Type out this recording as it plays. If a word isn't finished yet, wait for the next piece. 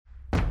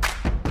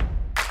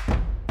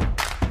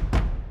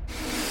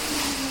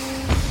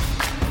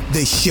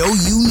the show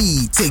you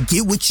need to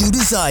get what you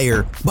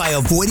desire by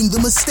avoiding the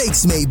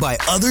mistakes made by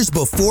others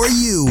before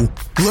you.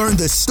 Learn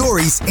the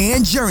stories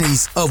and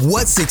journeys of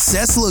what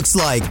success looks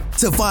like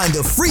to find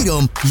the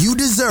freedom you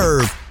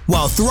deserve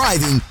while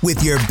thriving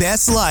with your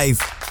best life.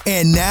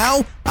 And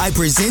now, I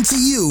present to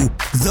you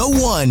the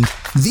one,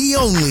 the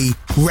only,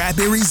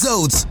 Rapid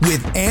Results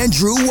with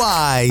Andrew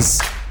Wise.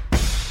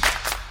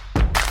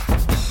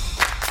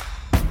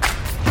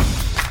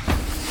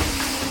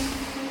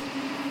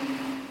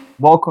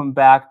 Welcome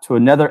back to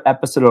another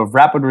episode of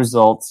Rapid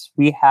Results.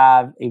 We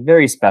have a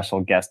very special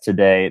guest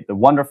today, the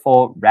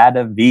wonderful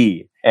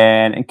Radavie.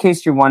 And in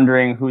case you're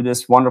wondering who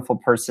this wonderful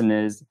person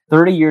is,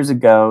 30 years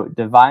ago,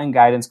 divine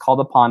guidance called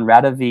upon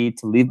Radavie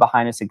to leave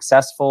behind a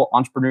successful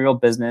entrepreneurial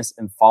business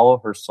and follow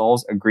her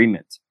soul's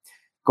agreement.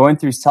 Going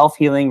through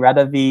self-healing,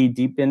 Radavie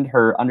deepened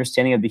her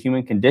understanding of the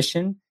human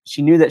condition.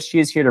 She knew that she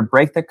is here to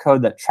break the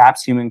code that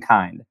traps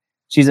humankind.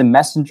 She's a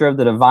messenger of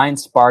the divine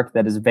spark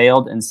that is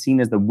veiled and seen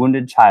as the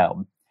wounded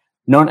child.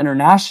 Known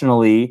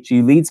internationally,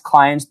 she leads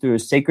clients through a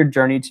sacred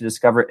journey to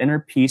discover inner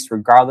peace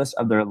regardless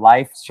of their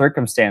life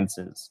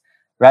circumstances.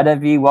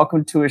 Radavie,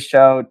 welcome to a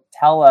show.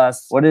 Tell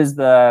us, what is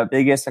the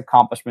biggest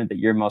accomplishment that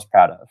you're most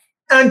proud of?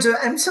 Andrew,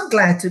 I'm so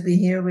glad to be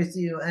here with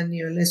you and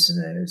your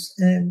listeners.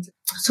 And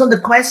so the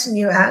question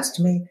you asked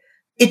me,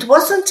 it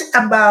wasn't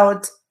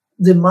about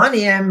the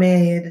money I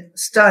made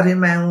starting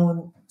my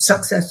own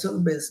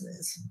successful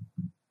business.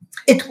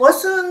 It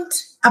wasn't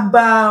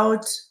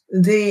about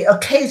the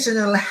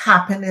occasional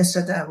happiness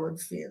that I would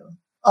feel.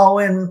 Or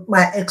when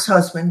my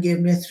ex-husband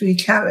gave me a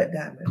 3-carat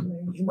diamond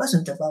ring. It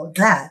wasn't about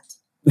that.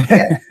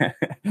 Yeah.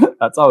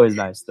 That's always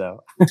nice,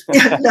 though.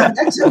 Yeah, no,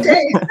 that's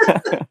okay.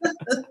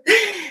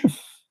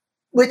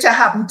 Which I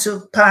happen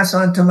to pass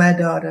on to my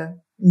daughter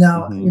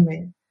now, you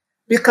mean.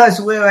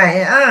 Because where I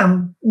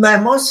am, my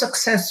most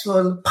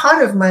successful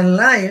part of my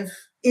life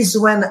is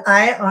when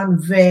I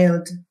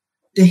unveiled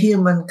the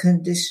human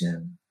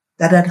condition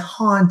that had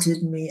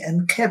haunted me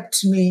and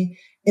kept me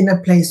in a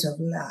place of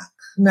lack.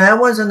 Now, I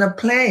was on a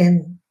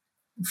plane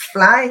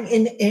flying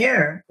in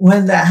air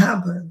when that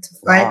happened.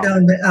 Wow. Right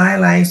down the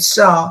aisle, I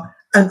saw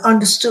and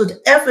understood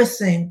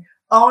everything.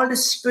 All the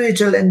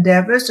spiritual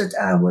endeavors that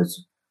I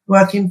was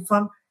working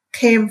from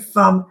came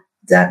from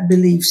that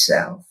belief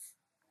self.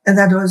 And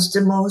that was the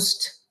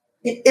most,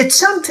 it's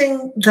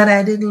something that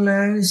I didn't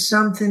learn. It's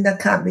something that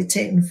can't be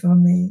taken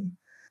from me.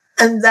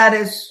 And that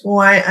is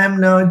why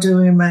I'm now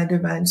doing my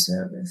divine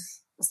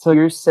service. So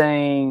you're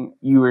saying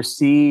you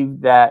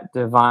received that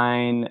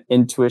divine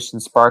intuition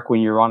spark when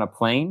you were on a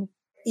plane?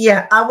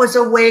 Yeah, I was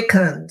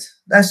awakened.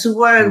 That's the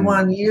word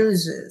one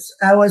uses.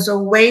 I was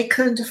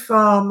awakened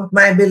from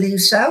my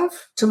belief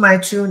self to my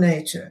true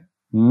nature.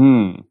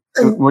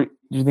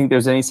 Do you think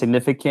there's any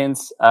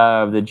significance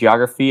of the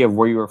geography of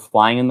where you were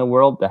flying in the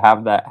world to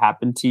have that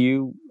happen to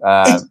you?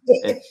 I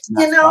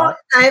know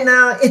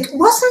it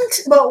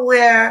wasn't about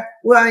where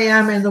I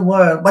am in the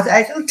world, but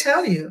I can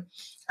tell you,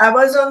 I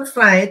was on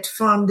flight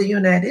from the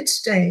United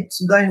States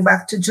going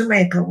back to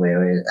Jamaica,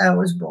 where I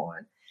was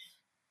born,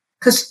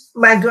 because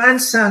my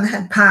grandson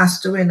had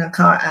passed away in a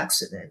car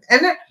accident.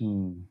 And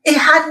it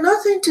had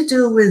nothing to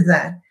do with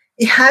that.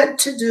 It had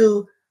to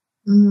do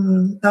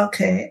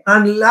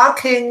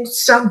unlocking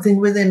something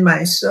within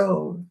my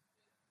soul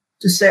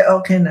to say,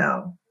 okay,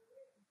 now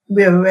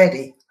we're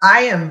ready.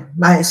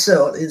 My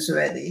soul is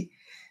ready.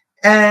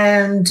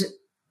 And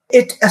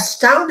it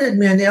astounded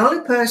me. And the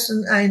only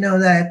person I know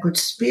that I could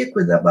speak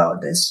with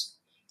about this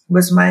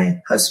was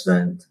my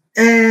husband.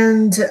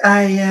 And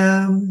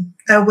I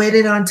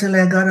waited until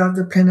I got off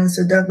the plane and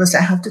said, Douglas,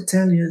 I have to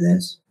tell you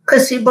this.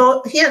 Because he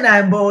and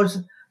I both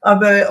are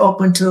very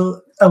open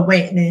to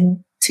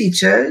awakening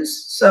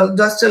teachers. So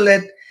just to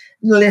let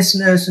the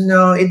listeners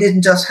know, it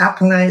didn't just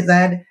happen like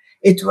that.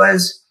 It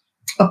was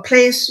a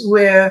place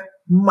where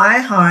my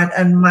heart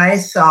and my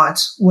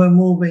thoughts were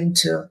moving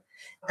to.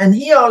 And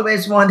he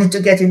always wanted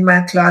to get in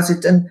my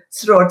closet and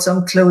throw out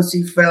some clothes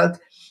he felt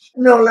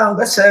no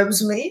longer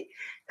serves me.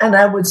 And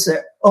I would say,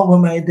 over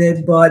my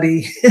dead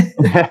body.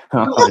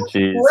 Oh,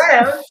 geez.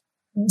 Well,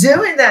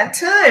 during that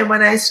time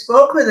when I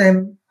spoke with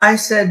him, I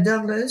said,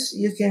 Douglas,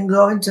 you can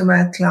go into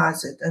my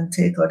closet and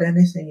take out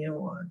anything you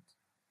want.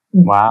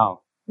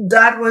 Wow.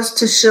 That was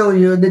to show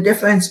you the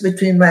difference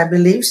between my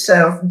belief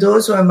self.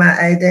 Those were my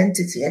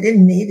identity. I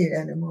didn't need it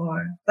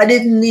anymore. I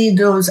didn't need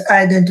those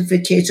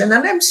identification.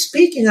 And I'm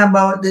speaking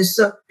about this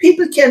so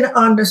people can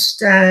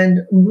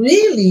understand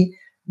really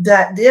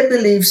that their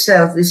belief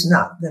self is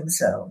not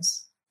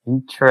themselves.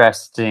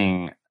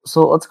 Interesting.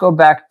 So let's go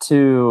back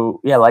to,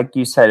 like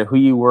you said, who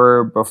you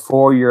were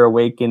before your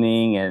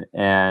awakening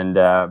and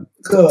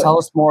tell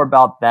us more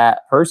about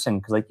that person.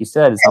 Because like you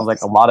said, it sounds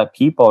like a lot of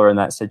people are in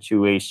that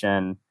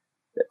situation.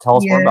 Tell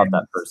us more about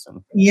that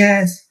person.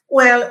 Yes.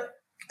 Well,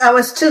 I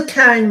was still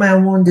carrying my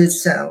wounded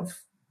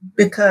self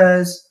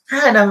because I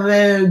had a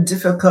very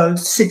difficult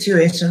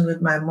situation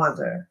with my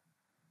mother.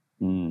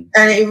 And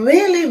it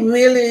really,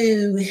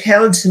 really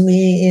held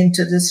me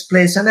into this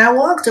place. And I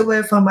walked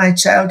away from my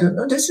childhood.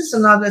 Now, this is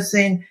another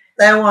thing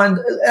that I want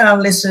our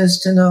listeners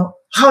to know.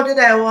 How did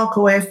I walk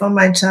away from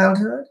my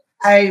childhood?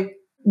 I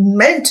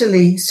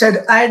mentally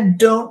said, I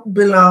don't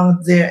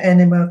belong there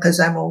anymore because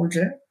I'm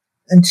older.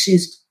 And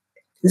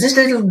this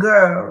little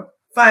girl,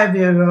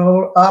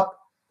 5-year-old up,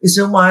 is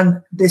the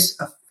one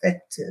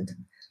disaffected.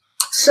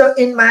 So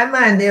in my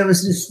mind, there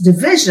was this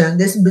division,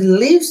 this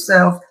belief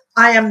self,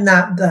 I am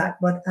not that,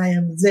 but I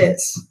am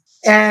this.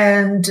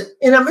 And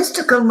in a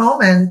mystical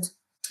moment,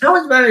 I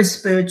was very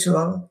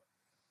spiritual.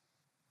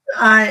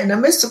 In a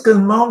mystical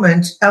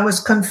moment, I was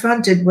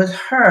confronted with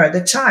her,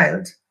 the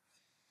child,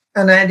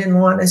 and I didn't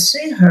want to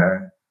see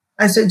her.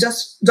 I said,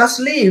 just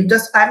leave.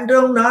 I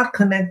do not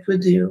connect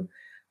with you.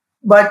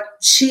 But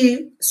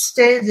she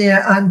stayed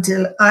there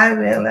until I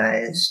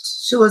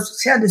realized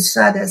she had the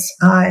saddest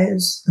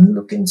eyes and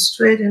looking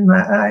straight in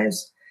my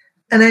eyes.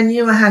 And I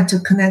knew I had to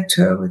connect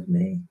her with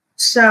me.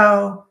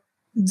 So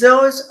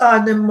those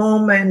are the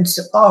moments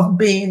of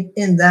being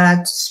in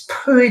that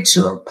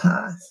spiritual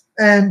path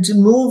and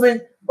moving.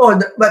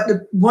 One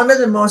of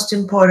the most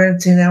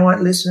important thing I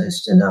want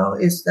listeners to know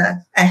is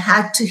that I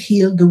had to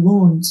heal the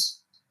wounds.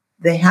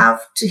 They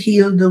have to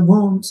heal the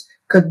wounds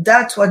because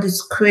that's what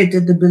has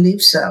created the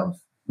belief self.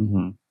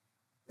 Mm-hmm.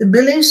 The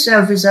belief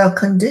self is our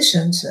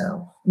conditioned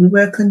self. We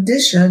were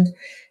conditioned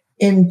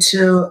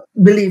into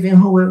believing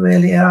who we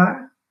really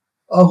are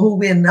or who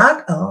we're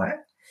not are.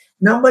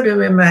 Nobody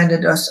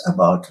reminded us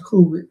about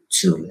who we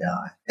truly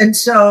are. And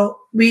so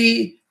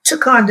we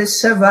took on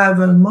this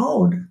survival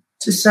mode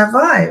to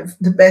survive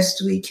the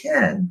best we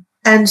can.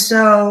 And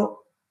so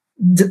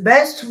the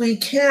best we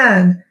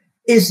can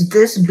is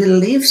this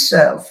belief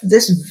self,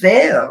 this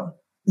veil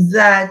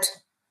that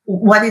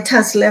what it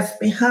has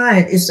left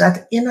behind is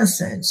that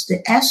innocence,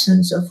 the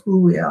essence of who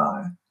we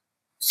are.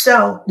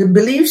 So the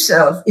belief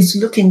self is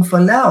looking for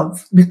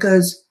love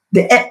because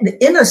the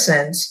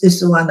innocence is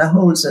the one that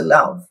holds the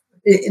love.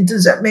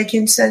 Does that make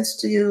sense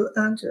to you,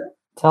 Andrew?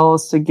 Tell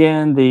us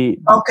again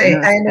Okay,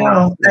 I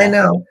know.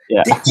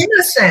 Yeah. The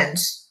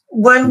innocence.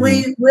 When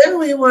we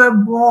were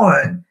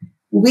born,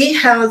 we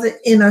held the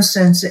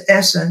innocence, the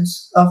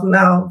essence of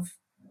love,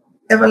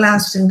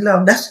 everlasting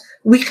love.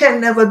 We can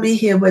never be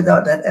here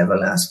without that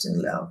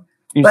everlasting love.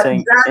 You're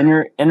saying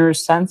inner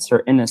sense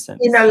or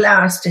innocence? Inner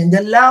lasting,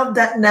 the love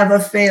that never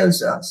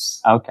fails us.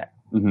 Okay.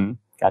 Mm-hmm.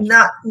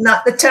 Gotcha.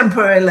 Not the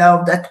temporary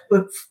love that we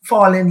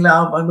fall in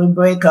love and we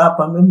break up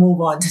and we move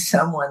on to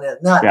someone else.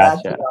 Not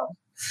Gotcha. that love.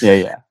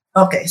 Yeah.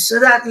 Okay, so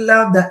that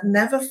love that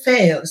never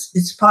fails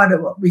is part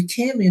of what we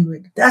came in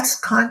with. That's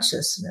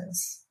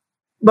consciousness.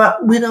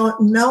 But we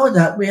don't know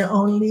that. We're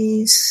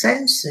only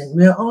sensing.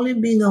 We're only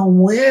being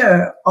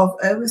aware of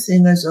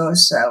everything as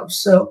ourselves.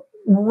 So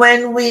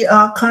when we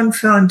are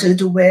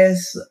confronted with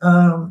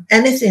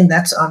anything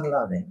that's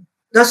unloving,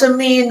 doesn't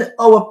mean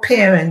our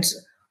parents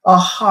are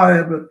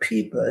horrible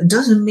people. It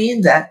doesn't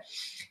mean that.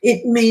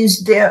 It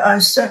means there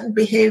are certain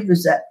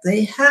behaviors that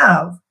they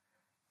have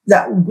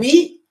that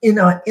we, in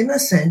our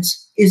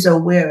innocence, is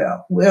aware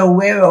of. We're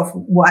aware of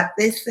what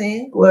they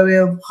think. We're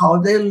aware of how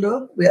they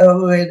look. We're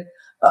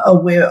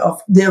aware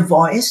of their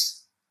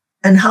voice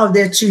and how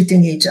they're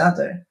treating each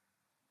other.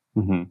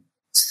 Mm-hmm.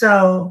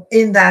 So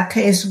in that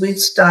case, we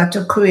start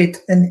to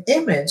create an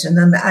image and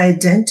an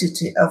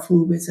identity of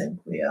who we think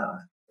we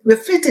are. We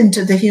fit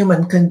into the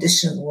human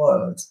condition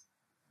world.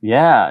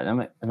 Yeah,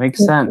 that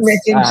makes sense.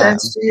 Making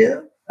sense to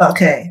you?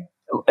 Okay.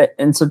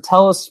 And so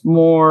tell us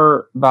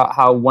more about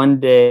how one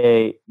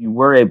day you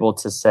were able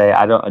to say,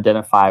 I don't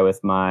identify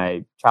with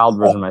my child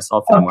version of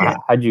myself anymore. Okay.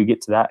 How did you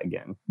get to that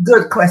again?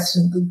 Good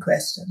question.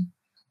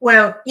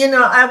 Well,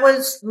 I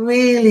was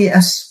really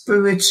a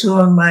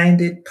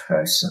spiritual-minded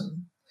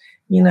person.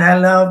 I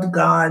loved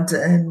God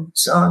and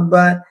so on,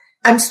 but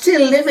I'm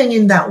still living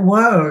in that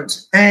world.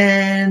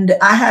 And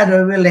I had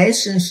a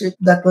relationship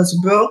that was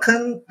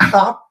broken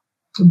up,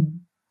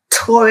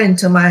 tore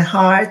into my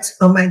heart.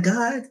 Oh my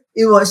God.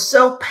 It was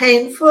so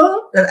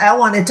painful that I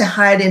wanted to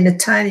hide in the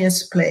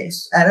tiniest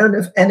place. I don't know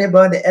if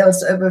anybody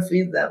else ever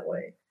feels that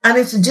way. And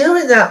it's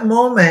during that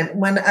moment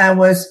when I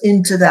was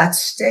into that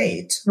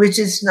state, which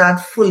is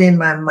not fully in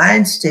my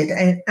mind state.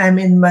 I'm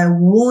in my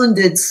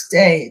wounded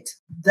state,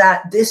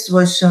 that this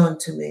was shown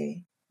to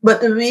me.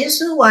 But the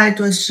reason why it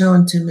was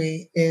shown to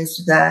me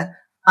is that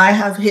I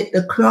have hit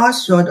the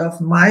crossroad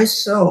of my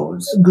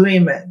soul's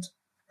agreement.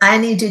 I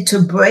needed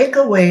to break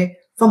away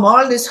from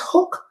all this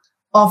hook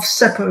of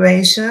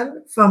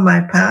separation from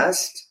my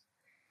past,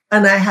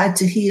 and I had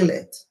to heal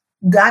it.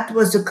 That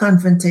was the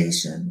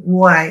confrontation,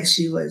 why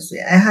she was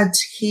there. I had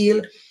to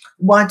heal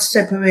what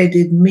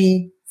separated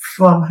me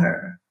from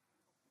her.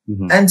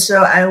 Mm-hmm. And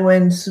so I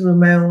went through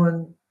my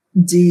own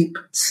deep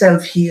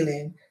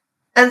self-healing.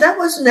 And that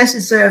was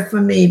necessary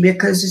for me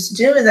because it's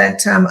during that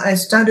time I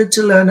started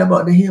to learn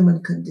about the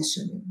human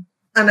conditioning.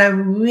 And I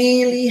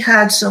really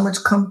had so much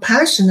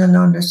compassion and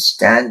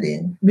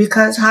understanding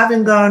because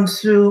having gone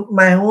through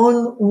my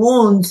own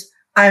wounds,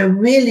 I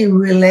really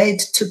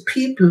relate to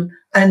people.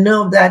 I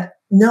know that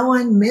no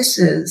one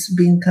misses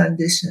being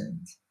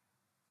conditioned.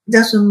 It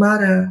doesn't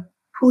matter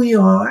who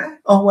you are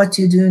or what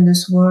you do in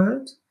this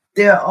world.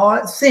 There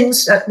are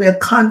things that we're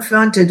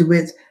confronted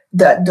with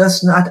that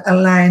does not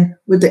align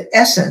with the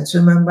essence.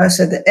 Remember, I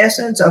said the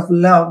essence of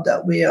love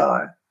that we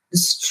are,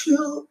 this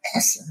true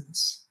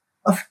essence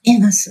of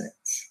innocence.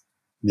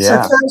 So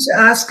Yeah. thanks for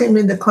asking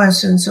me the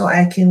question so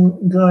I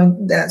can go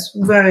in. That's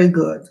very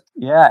good.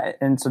 Yeah.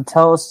 And so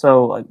tell us,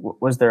 so like,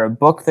 was there a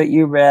book that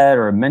you read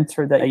or a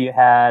mentor that you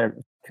had?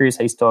 I'm curious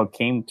how you still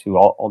came to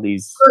all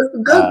these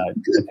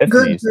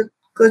epiphanies.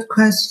 Good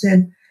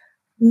question.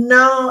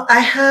 No, I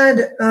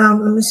had,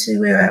 let me see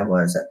where I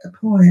was at the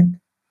point.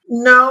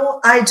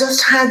 No, I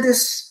just had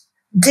this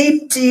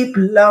deep, deep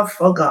love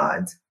for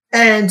God.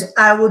 And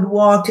I would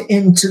walk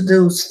into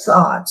those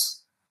thoughts.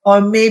 Or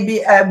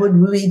maybe I would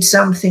read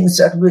some things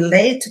that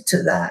relate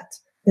to that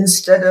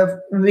instead of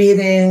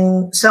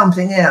reading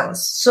something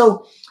else.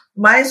 So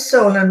my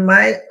soul and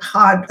my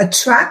heart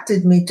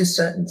attracted me to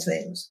certain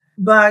things.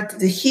 But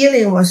the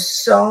healing was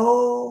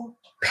so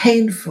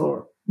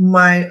painful.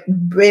 My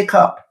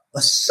breakup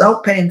was so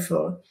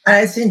painful. And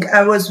I think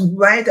I was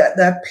right at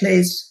that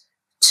place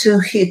to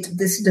hit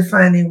this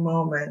defining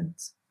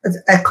moment.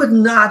 I could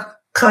not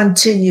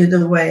continue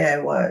the way I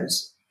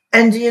was.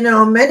 And,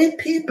 many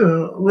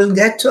people will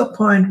get to a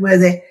point where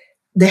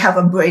they have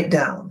a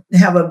breakdown. They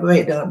have a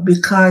breakdown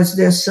because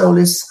their soul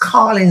is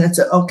calling and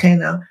say, okay,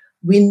 now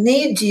we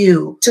need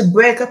you to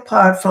break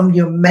apart from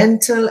your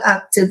mental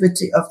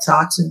activity of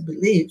thoughts and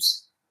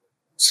beliefs.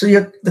 So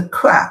the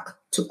crack,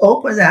 to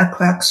open that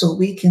crack so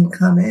we can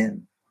come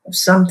in of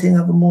something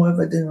of more of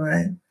a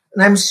divine.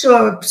 And I'm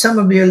sure some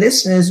of your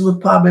listeners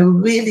would probably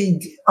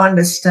really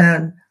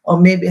understand or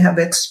maybe have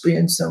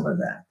experienced some of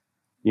that.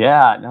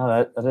 Yeah,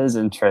 no, that is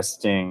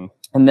interesting.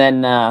 And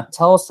then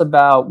tell us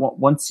about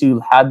once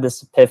you had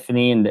this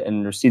epiphany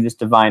and received this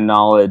divine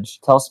knowledge,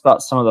 tell us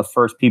about some of the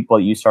first people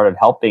you started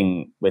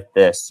helping with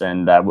this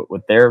and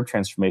what their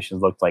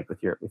transformations looked like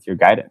with your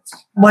guidance.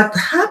 What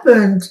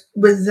happened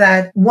with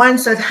that,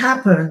 once that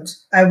happened,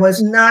 I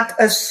was not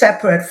as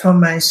separate from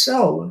my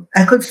soul.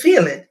 I could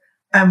feel it.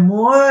 I'm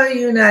more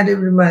united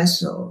with my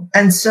soul.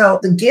 And so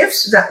the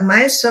gifts that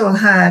my soul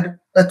had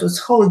that was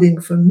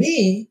holding for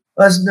me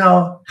was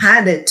now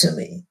handed to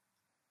me.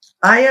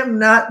 I am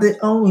not the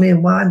only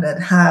one that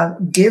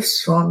have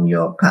gifts from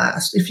your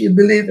past, if you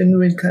believe in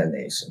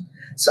reincarnation.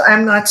 So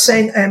I'm not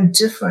saying I'm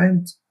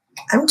different.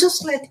 I'm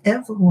just like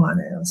everyone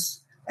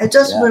else. I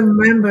just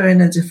remember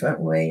in a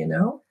different way,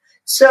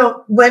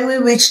 So when we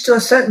reach to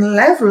a certain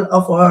level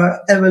of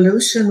our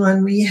evolution,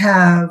 when we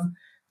have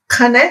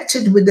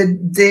connected with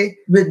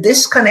with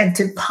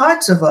disconnected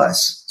parts of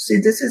us, see,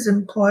 this is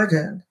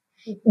important.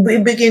 We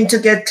begin to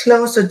get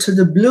closer to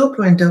the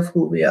blueprint of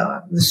who we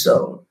are, the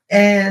soul.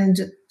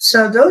 And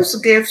so those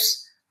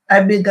gifts,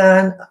 I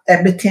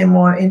became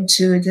more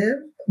intuitive,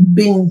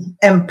 being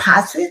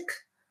empathic.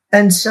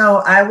 And so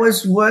I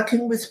was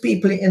working with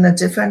people in a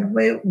different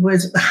way,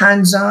 with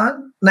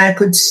hands-on, and I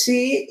could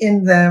see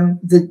in them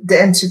the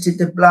density,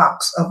 the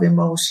blocks of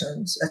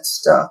emotions that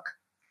stuck.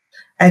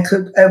 I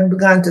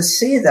began to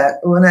see that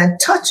when I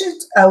touch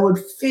it, I would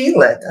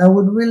feel it. I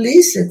would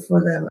release it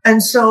for them.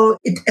 And so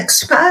it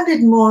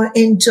expanded more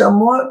into a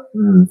more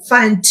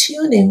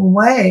fine-tuning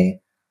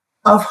way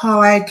of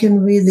how I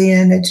can read the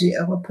energy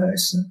of a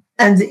person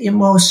and the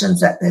emotions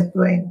that they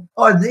bring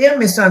or their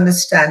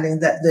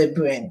misunderstanding that they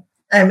bring.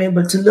 I'm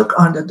able to look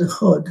under the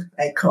hood,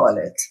 I call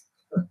it.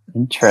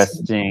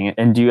 Interesting.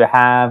 And do you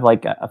have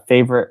like a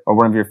favorite or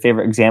one of your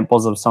favorite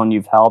examples of someone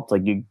you've helped?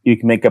 Like you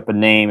can make up a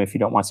name if you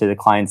don't want to say the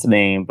client's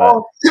name,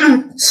 but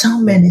so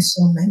many.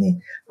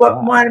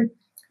 But one,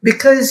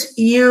 because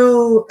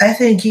I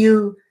think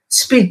you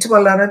speak to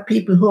a lot of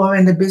people who are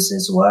in the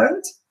business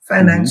world,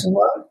 financial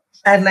world.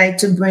 I'd like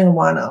to bring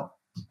one up.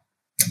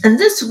 And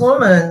this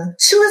woman,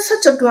 she was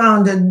such a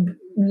grounded,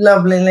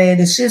 lovely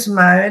lady. She's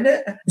married.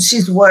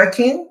 She's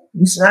working.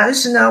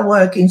 She's not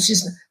working.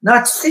 She's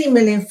not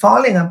seemingly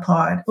falling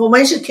apart. But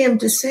when she came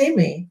to see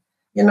me,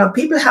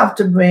 people have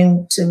to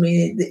bring to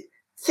me the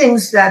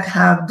things that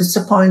have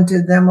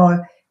disappointed them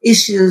or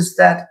issues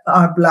that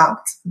are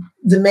blocked.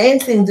 The main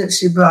thing that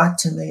she brought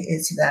to me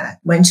is that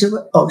when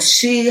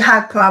she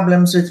had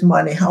problems with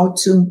money, how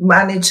to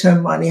manage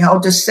her money, how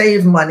to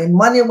save money.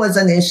 Money was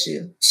an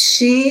issue.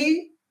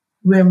 She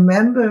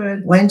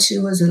remembered when she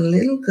was a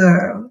little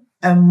girl,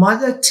 her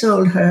mother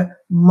told her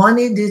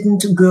money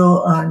didn't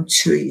grow on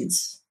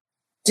trees.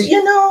 Do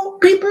you know,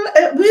 people,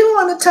 we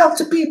want to talk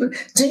to people.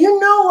 Do you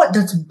know what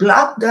this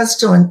block does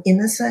to an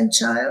innocent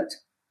child?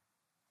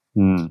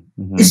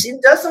 Mm-hmm.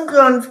 It doesn't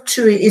grow on a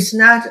tree. It's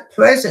not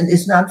present.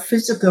 It's not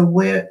physical.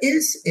 Where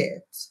is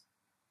it?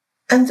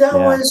 And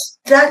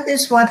that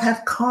is what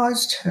had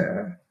caused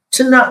her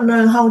to not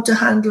know how to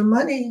handle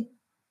money.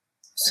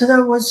 So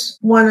that was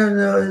one of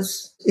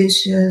those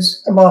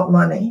issues about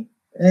money.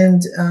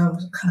 And I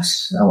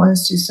want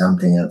to see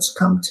something else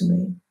come to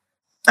me.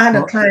 I had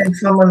a client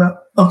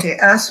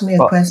ask me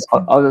a question.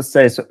 I'll just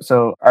say,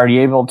 so are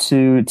you able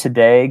to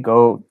today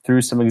go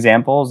through some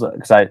examples?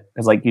 Because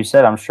like you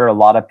said, I'm sure a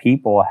lot of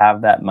people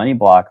have that money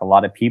block. A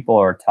lot of people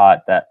are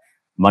taught that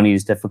money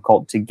is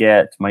difficult to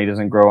get. Money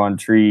doesn't grow on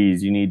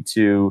trees. You need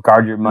to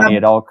guard your money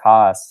at all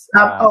costs.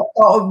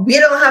 We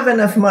don't have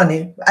enough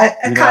money.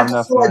 I can't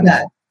afford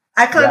that.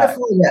 I can't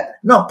afford that.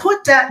 No,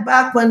 put that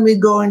back when we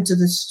go into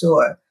the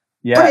store.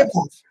 Yeah.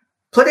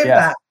 Put it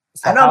back.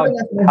 So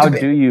how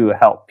do you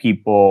help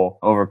people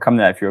overcome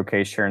that? If you're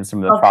okay sharing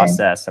some of the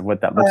process of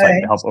what that looks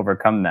like to help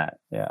overcome that.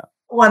 Yeah.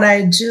 What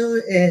I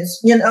do is,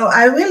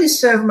 I really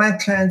serve my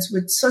clients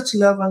with such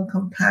love and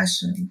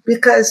compassion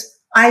because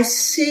I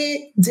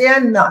see they're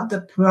not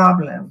the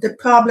problem. The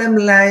problem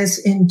lies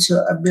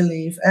into a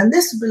belief. And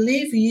this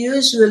belief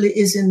usually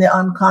is in the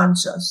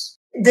unconscious.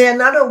 They're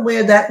not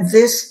aware that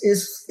this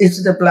is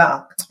the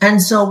block. And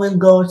so we'll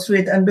go through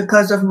it. And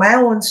because of my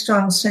own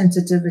strong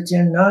sensitivity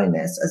and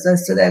knowingness, as I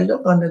said, I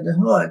look under the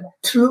hood.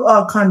 Through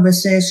our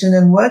conversation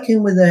and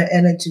working with their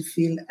energy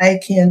field, I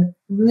can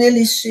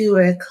really see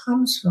where it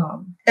comes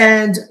from.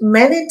 And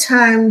many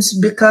times,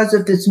 because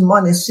of this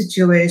money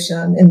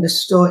situation in the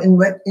store,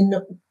 in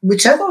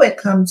whichever way it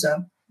comes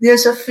up,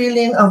 there's a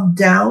feeling of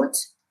doubt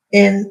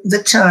in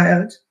the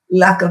child,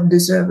 lack of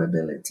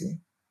deservability.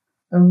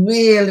 I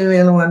really,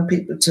 really want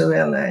people to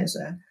realize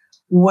that.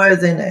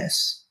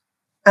 Worthiness.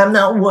 I'm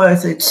not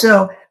worth it.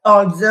 So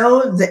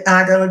although the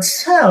adult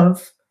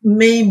self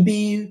may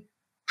be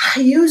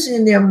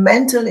using their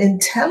mental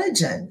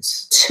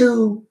intelligence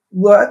to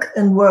work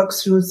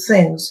through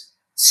things,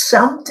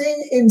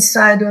 something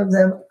inside of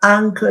them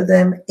anchor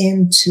them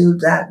into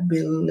that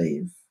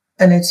belief,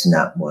 and it's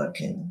not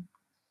working.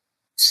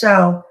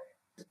 So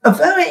a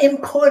very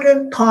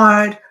important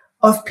part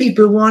of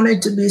people wanting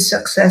to be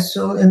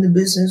successful in the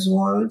business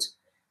world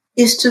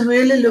is to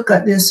really look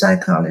at their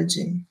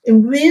psychology. It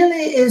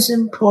really is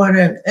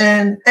important.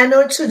 And I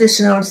know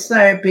traditional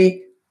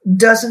therapy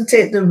doesn't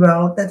take the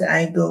route that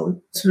I go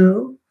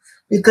through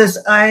because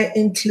I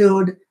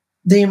include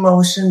the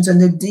emotions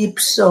and the deep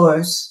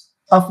source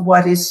of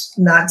what is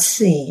not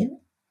seen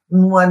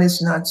and what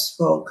is not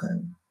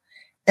spoken.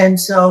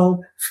 And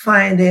so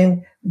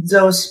finding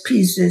those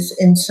pieces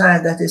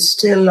inside that is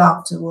still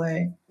locked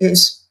away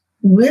is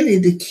really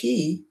the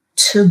key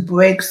to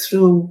break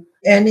through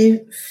any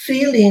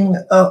feeling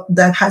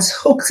that has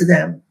hooked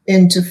them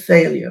into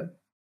failure.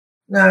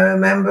 Now,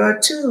 remember,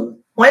 too,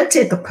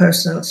 take a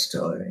personal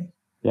story.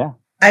 Yeah.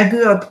 I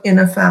grew up in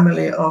a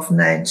family of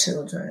 9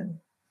 children.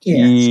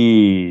 Yes.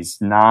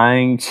 Jeez,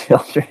 9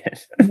 children.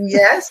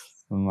 Yes.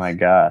 Oh, my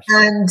gosh.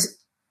 And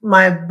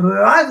my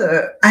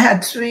brother, I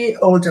had 3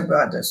 older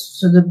brothers.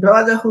 So the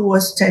brother who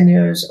was 10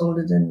 years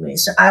older than me.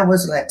 So I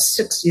was like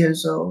 6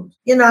 years old.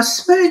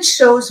 Spirit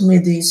shows me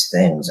these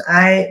things.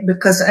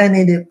 Because I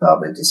needed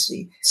probably to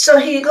see. So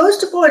he goes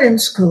to boarding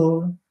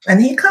school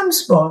and he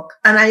comes back.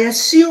 And I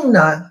assume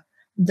now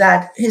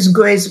that his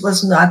grades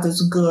was not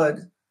as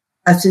good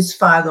as his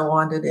father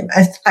wanted him.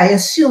 I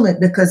assume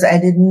it because I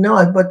didn't know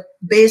it. But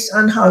based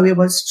on how he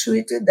was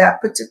treated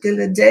that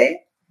particular day,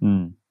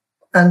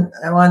 and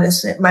I want to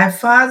say, my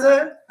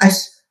father,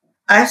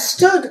 I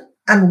stood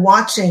and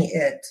watching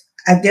it.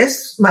 I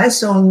guess my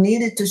soul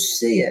needed to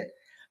see it.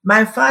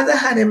 My father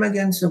had him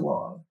against the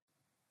wall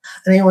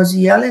and he was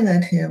yelling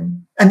at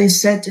him. And he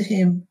said to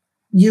him,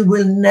 "You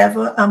will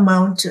never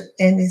amount to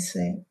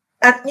anything."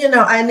 And,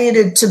 I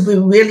needed to be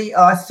really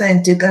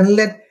authentic and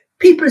let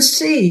people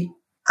see.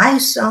 I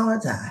saw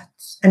that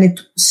and it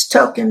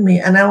stuck in me.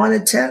 And I want to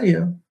tell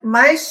you,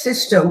 my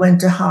sister went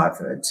to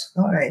Harvard.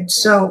 All right.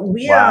 So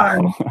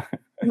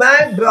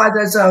my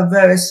brothers are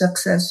very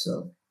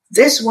successful.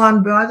 This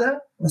one brother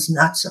was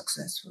not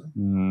successful.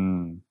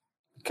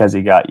 Because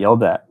he got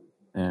yelled at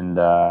and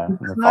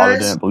the father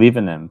didn't believe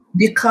in him.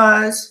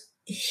 Because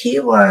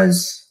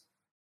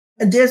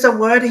there's a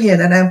word here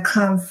that I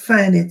can't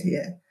find it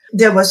here.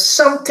 There was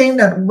something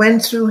that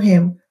went through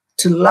him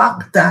to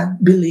lock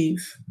that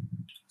belief.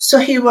 So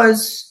he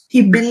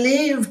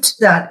believed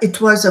that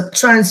it was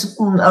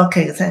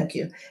thank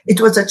you.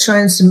 It was a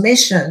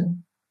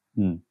transmission.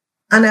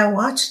 And I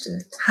watched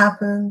it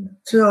happen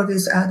throughout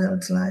his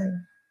adult life.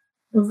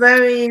 A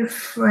very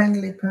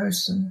friendly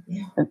person.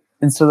 Yeah.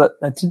 And so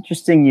that's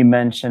interesting. You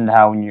mentioned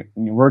how when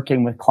you're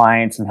working with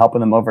clients and helping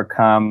them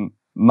overcome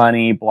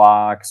money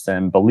blocks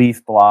and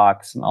belief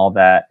blocks and all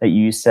that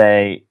you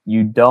say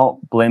you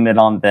don't blame it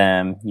on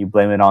them. You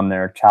blame it on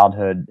their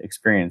childhood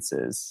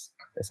experiences,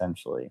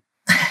 essentially.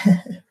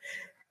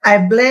 I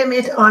blame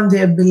it on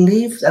their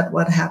belief that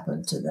what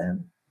happened to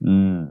them.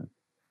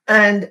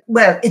 And,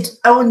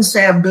 I wouldn't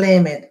say I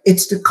blame it.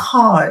 It's the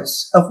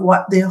cause of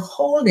what they're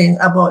holding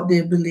about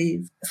their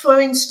belief. For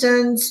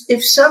instance,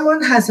 if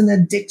someone has an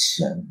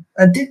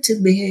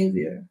addictive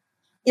behavior,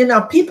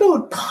 people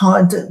would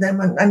point at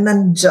them and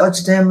then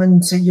judge them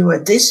and say, you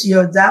are this,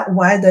 you're that,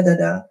 why,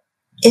 da-da-da.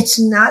 It's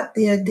not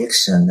the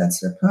addiction that's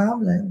the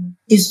problem.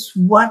 It's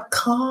what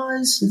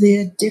caused the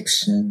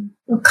addiction.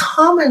 And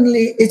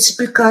commonly, it's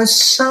because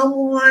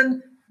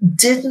someone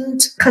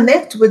didn't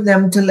connect with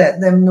them to let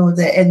them know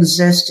they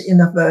exist in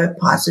a very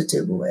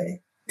positive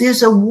way.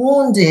 There's a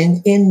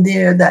wounding in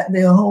there that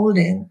they're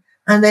holding,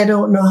 and they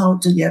don't know how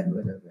to get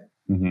rid of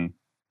it.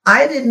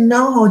 I didn't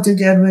know how to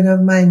get rid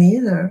of mine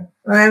either.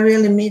 I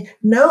really mean,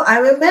 no, I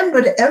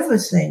remembered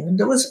everything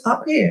that was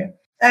up here.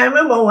 I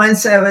remember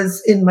once I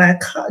was in my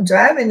car,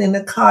 driving in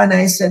the car, and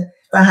I said,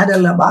 if I had a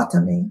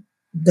lobotomy,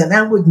 then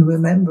I wouldn't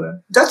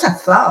remember. Just a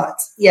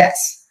thought,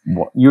 yes.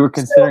 You were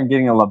considering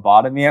getting a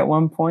lobotomy at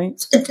one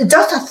point?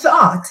 Just a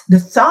thought, the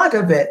thought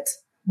of it.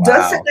 Wow.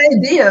 Just the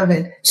idea of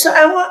it. So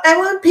I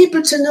want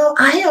people to know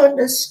I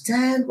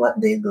understand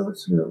what they go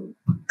through.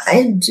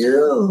 I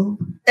do.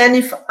 And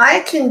if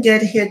I can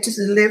get here to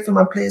live from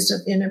a place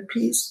of inner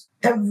peace,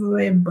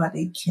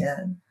 everybody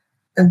can.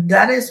 And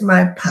that is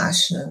my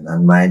passion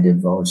and my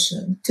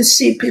devotion, to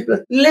see people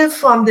live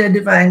from their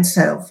divine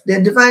self,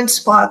 their divine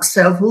spark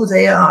self, who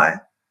they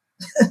are.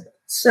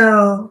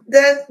 So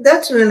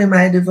that's really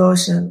my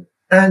devotion,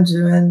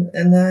 Andrew, and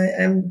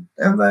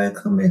I'm very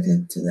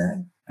committed to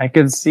that. I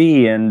can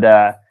see, and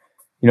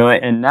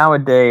and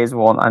nowadays,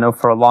 well, I know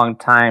for a long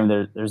time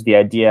there's the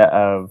idea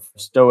of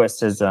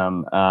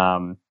stoicism. So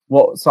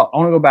I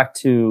want to go back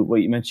to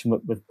what you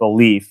mentioned with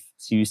belief.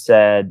 So you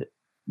said,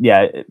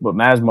 what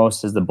matters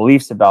most is the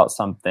beliefs about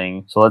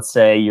something. So let's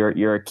say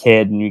you're a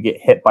kid and you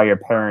get hit by your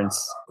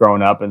parents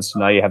growing up, and so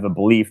now you have a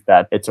belief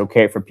that it's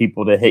okay for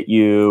people to hit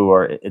you,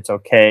 or it's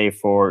okay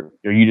or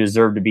you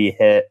deserve to be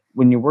hit.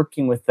 When you're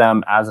working with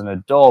them as an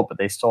adult, but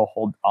they still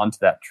hold on to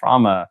that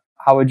trauma,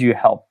 how would you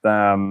help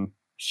them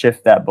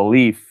shift that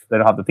belief? They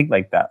don't have to think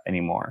like that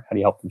anymore. How do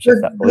you help them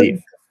shift that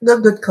belief?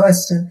 Good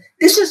question.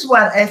 This is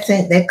what I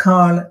think they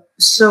call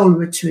soul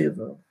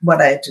retrieval,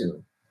 what I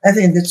do. I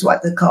think that's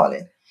what they call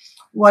it.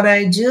 What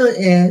I do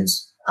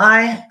is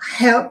I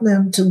help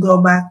them to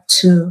go back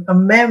to a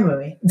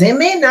memory. They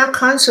may not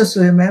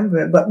consciously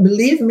remember it, but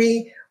believe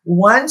me,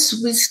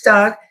 once we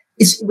start,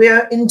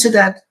 we're into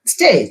that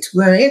state.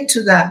 We're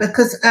into that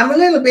because I'm a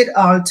little bit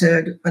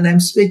altered when I'm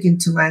speaking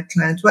to my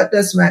clients. What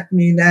does that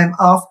mean? I'm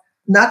off,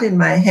 not in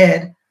my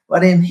head,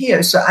 but in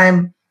here. So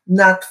I'm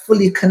not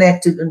fully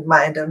connected in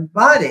mind and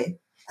body.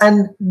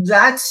 And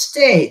that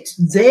state,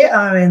 they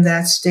are in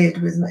that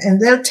state with me, and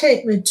they'll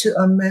take me to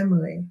a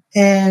memory.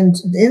 And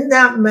in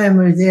that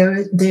memory,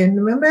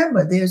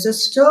 remember, there's a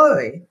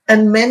story.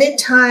 And many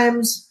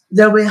times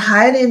they'll be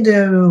hiding in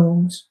their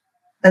rooms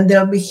and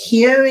they'll be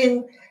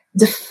hearing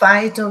the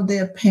fight of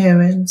their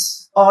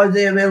parents, or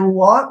they will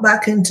walk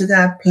back into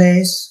that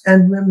place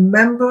and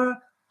remember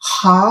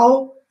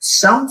how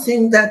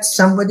something that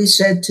somebody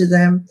said to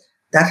them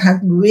that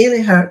had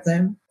really hurt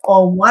them.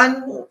 Or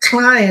one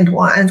client,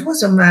 and it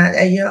was a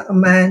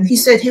man, he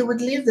said he would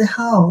leave the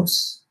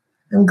house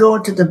and go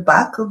to the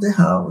back of the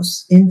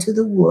house into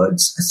the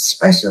woods, a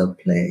special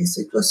place.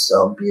 It was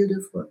so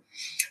beautiful.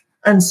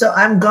 And so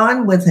I'm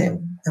gone with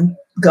him. I'm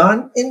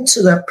gone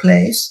into the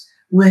place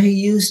where he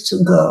used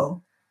to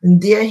go.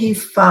 And there he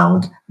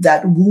found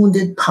that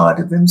wounded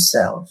part of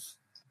himself.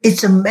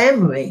 It's a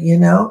memory,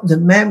 the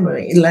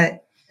memory,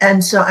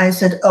 and so I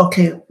said,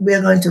 okay,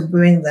 we're going to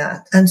bring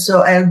that. And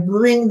so I'll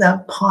bring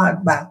that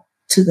part back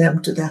to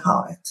them, to the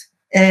heart.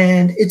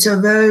 And it's a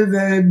very,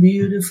 very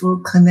beautiful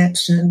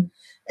connection.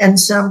 And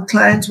some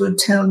clients will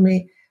tell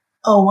me,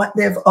 what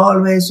they've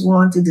always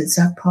wanted is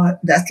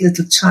that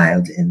little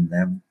child in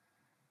them.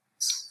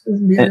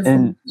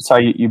 And so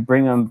you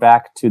bring them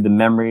back to the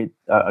memory,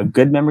 a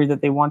good memory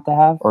that they want to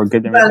have, or a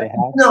good memory they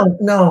have?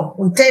 No.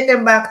 We take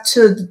them back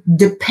to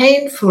the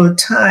painful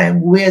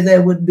time where they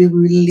would be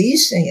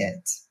releasing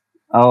it.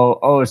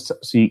 So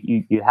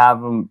you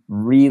have them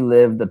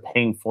relive the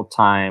painful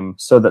time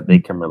so that they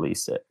can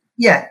release it.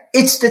 Yeah,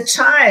 it's the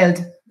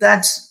child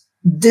that's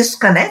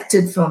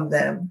disconnected from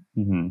them,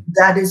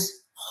 that is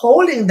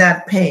holding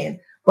that pain,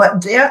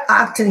 but they're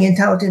acting it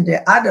out in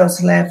their adult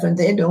life and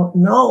they don't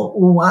know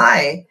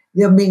why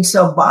they're being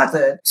so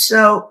bothered.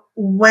 So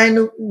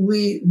when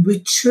we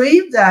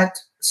retrieve that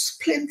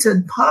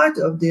splintered part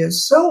of their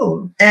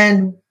soul,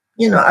 and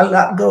a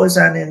lot goes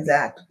on in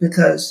that,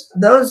 because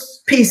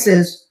those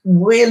pieces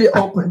really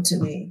open to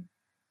me.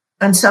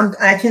 And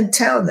I can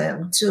tell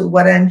them too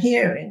what I'm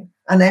hearing,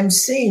 and I'm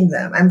seeing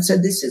them. I'm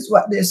saying, this is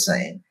what they're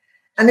saying.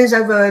 And it's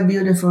a very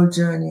beautiful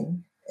journey.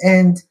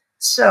 And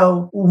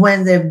so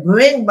when they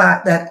bring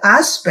back that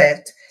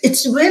aspect,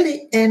 it's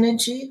really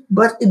energy,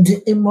 but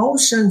the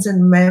emotions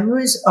and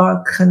memories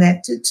are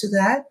connected to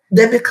that.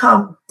 They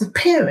become the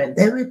parent.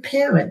 They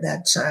reparent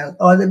that child,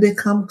 or they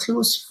become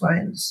close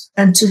friends.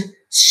 And to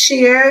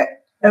share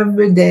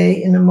every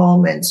day in the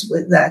moments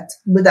with that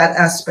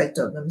aspect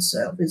of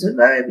themselves is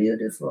very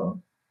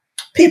beautiful.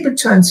 People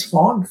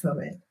transform from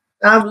it.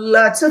 I have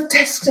lots of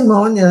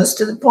testimonials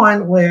to the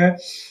point where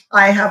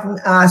I haven't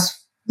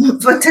asked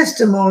for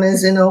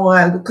testimonials in a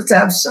while, because I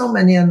have so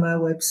many on my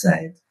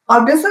website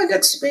of different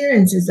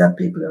experiences that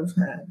people have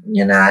had,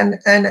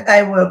 and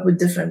I work with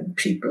different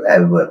people. I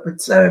work with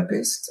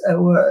therapists. I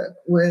work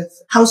with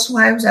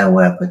housewives. I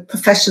work with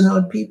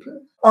professional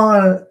people,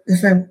 all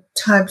different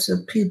types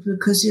of people,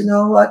 because you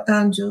know what,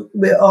 Andrew,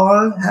 we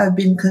all have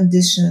been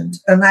conditioned,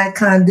 and I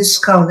can't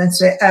discount and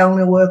say I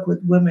only work with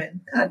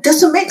women. It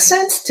doesn't make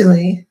sense to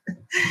me.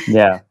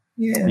 Yeah.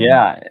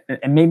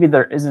 And maybe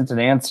there isn't an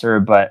answer,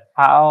 but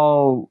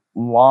how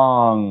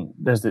long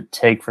does it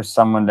take for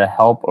someone to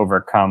help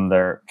overcome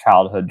their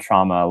childhood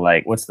trauma?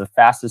 Like, what's the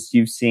fastest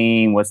you've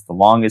seen? What's the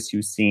longest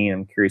you've seen?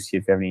 I'm curious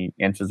if you have any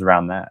answers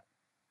around that.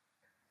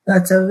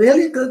 That's a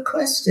really good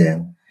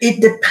question.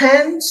 It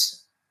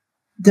depends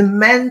the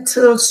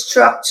mental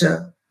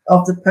structure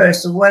of the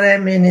person. What I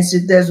mean is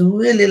if they're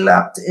really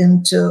locked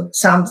into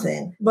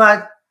something.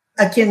 But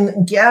I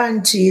can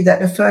guarantee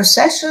that the first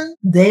session,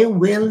 they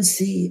will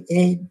see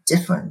a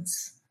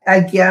difference.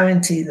 I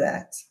guarantee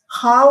that.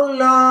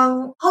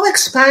 How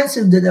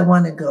expansive do they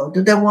want to go?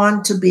 Do they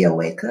want to be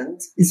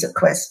awakened? Is a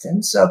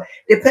question. So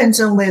depends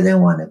on where they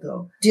want to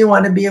go. Do you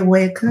want to be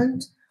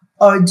awakened?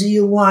 Or do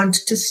you want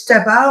to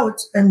step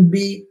out and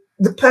be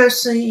the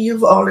person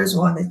you've always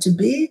wanted to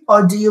be?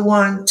 Or do you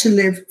want to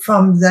live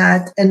from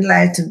that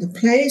enlightened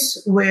place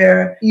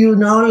where you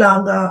no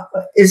longer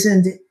is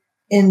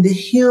in the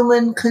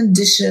human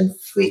condition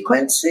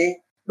frequency,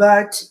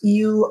 but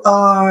you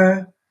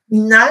are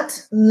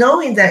not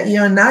knowing that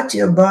you're not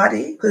your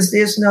body, because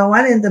there's no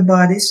one in the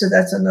body. So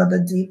that's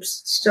another deep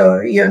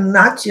story. You're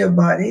not your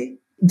body.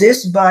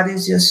 This body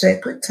is your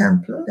sacred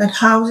temple that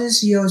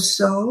houses your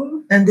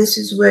soul. And this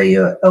is where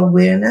your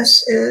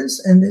awareness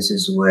is. And this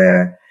is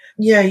where,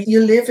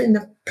 you live in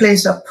a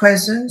place of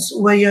presence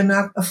where you're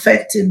not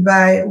affected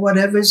by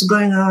whatever is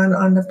going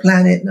on the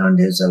planet. Now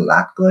there's a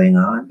lot going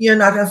on. You're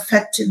not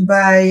affected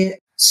by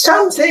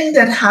something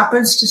that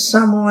happens to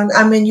someone.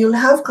 I mean, you'll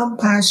have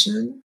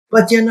compassion,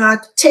 but you're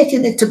not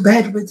taking it to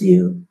bed with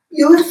you.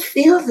 You will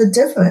feel the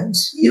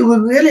difference. You will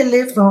really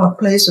live from a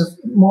place of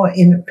more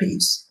inner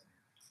peace.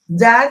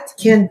 That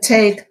can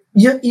take,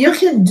 you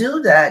can do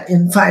that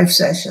in 5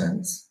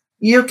 sessions.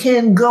 You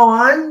can go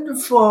on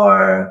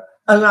for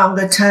a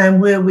longer time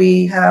where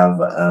we have,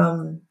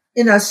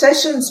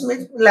 sessions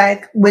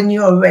like when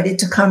you're ready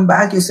to come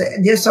back, you say,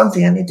 there's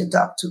something I need to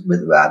talk to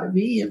with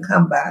Radavie. You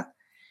come back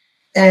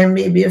and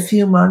maybe a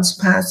few months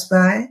pass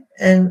by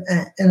and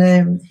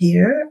I'm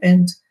here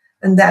and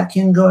that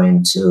can go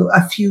into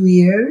a few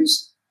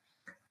years,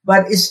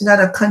 but it's not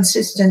a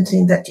consistent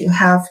thing that you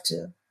have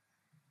to.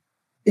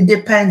 It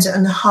depends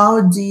on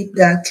how deep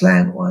that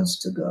client wants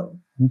to go.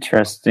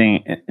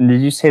 Interesting. And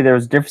did you say there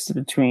was a difference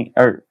between,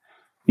 or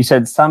you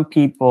said some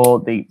people,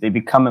 they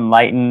become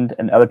enlightened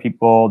and other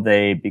people,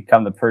 they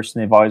become the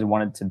person they've always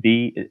wanted to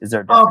be? Is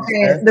there a difference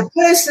there? The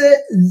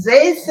person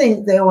they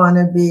think they want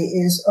to be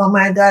is, oh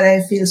my God,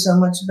 I feel so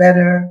much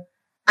better.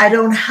 I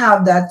don't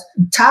have that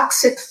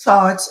toxic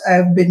thoughts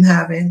I've been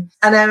having.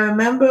 And I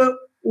remember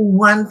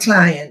one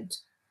client,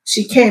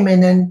 she came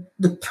in and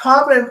the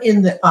problem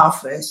in the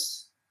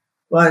office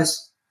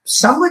was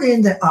somebody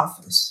in the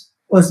office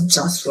was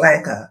just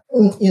like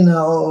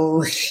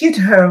hit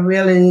her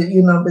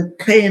really, with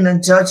pain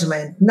and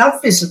judgment,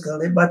 not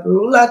physically, but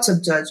lots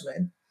of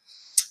judgment.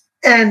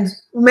 And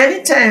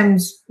many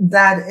times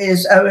that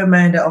is a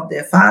reminder of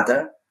their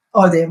father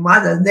or their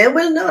mother. They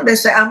will know. They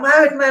say, I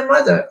married my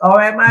mother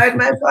or I married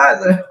my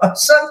father or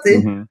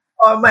something,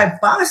 or my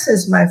boss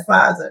is my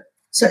father.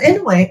 So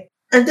anyway,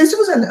 and this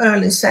was an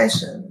early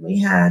session. We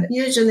had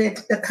usually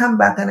they come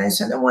back and I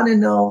said, I want to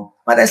know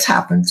what has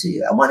happened to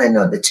you. I want to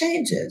know the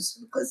changes.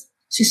 Because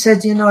she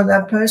said,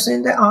 that person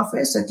in the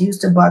office that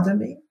used to bother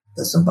me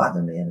doesn't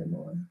bother me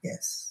anymore.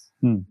 Yes.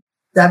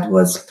 That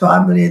was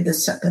probably the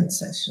second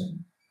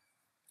session.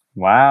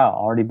 Wow.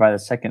 Already by the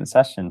second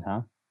session,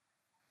 huh?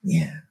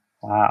 Yeah.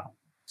 Wow.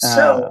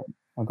 So,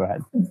 go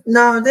ahead.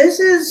 No,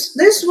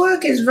 this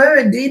work is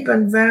very deep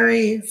and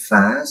very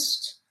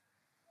fast.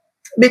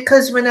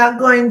 Because we're not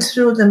going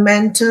through the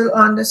mental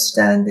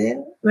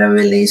understanding. We're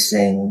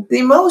releasing the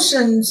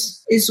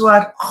emotions is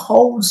what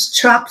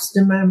traps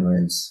the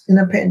memories in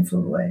a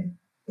painful way.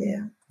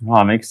 Yeah. Oh,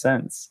 it makes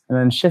sense. And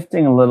then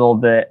shifting a little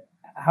bit,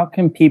 how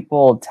can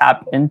people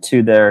tap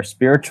into their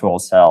spiritual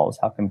selves?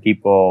 How can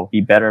people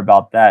be better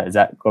about that? Does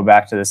that go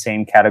back to the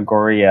same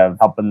category of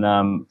helping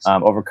them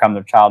overcome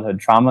their childhood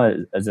trauma?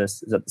 Is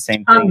that the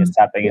same thing as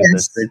tapping into the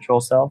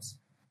spiritual selves?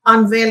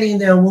 Unveiling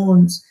their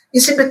wounds.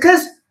 You see,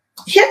 because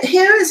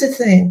here is the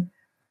thing.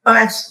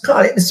 I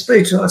call it the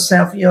spiritual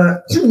self,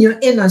 your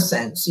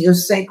innocence, your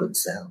sacred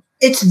self.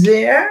 It's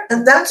there,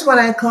 and that's what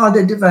I call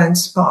the divine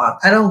spark.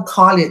 I don't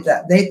call it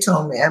that. They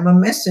told me I'm a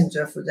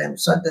messenger for them,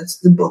 so that's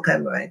the book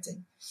I'm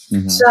writing.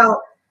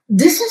 So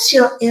this is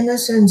your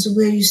innocence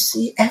where you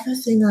see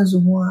everything as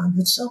one.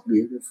 It's so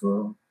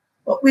beautiful.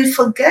 But we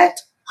forget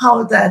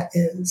how that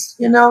is.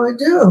 We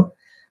do.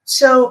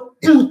 So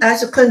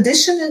as a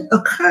conditioning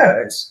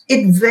occurs,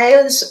 it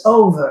veils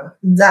over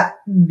that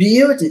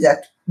beauty,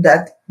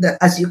 that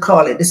as you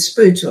call it, the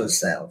spiritual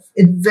self.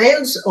 It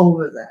veils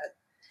over that.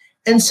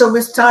 And so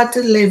we start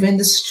to live in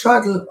the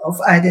struggle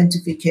of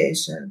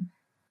identification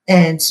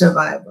and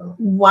survival.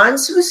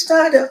 Once we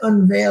start to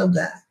unveil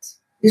that,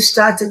 you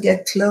start to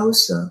get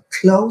closer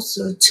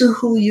to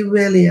who you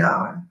really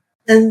are.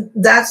 And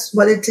that's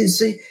what it is.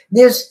 So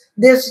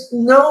there's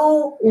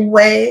no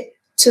way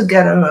to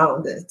get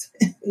around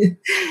it.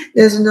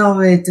 There's no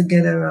way to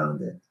get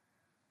around it.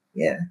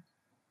 Yeah.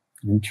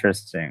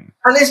 Interesting.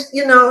 And it's,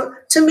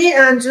 to me,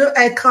 Andrew,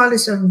 I call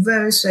this a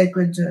very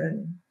sacred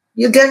journey.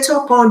 You get to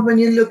a point when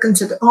you look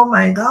into oh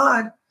my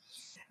God,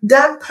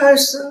 that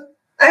person,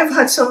 I've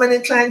had so many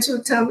clients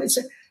who tell me,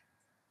 say,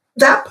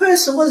 that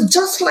person was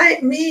just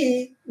like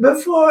me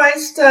before I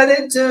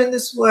started doing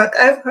this work.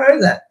 I've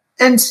heard that.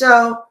 And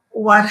so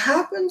what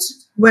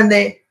happens when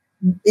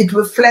it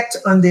reflects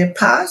on their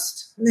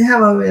past, they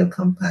have a real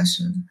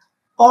compassion.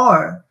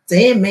 Or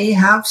they may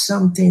have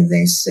something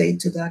they say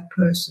to that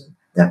person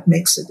that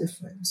makes a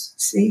difference.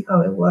 See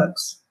how it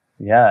works?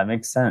 Yeah, it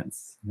makes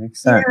sense.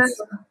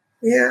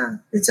 Yeah.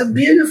 It's a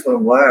beautiful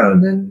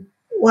world. And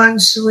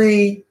once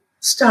we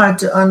start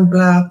to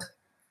unblock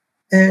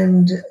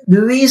and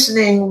the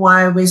reasoning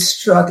why we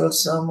struggle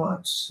so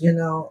much,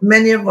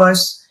 many of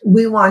us,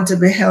 we want to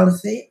be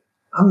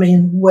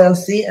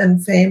wealthy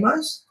and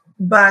famous.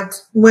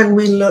 But when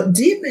we look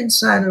deep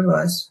inside of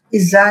us,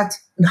 is that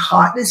a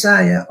heart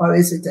desire or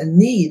is it a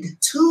need?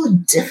 Two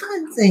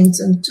different things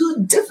and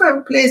two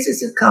different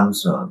places it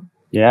comes from.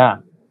 Yeah.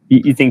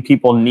 You think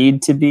people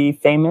need to be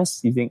famous?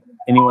 You think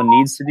anyone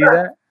needs to do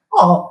that?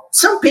 Oh,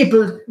 some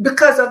people,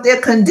 because of their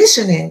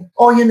conditioning.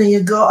 Or,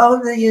 you go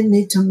out there, you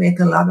need to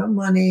make a lot of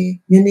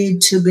money. You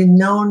need to be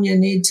known. You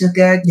need to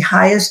get the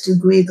highest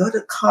degree, go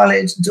to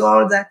college, do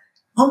all that.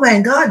 Oh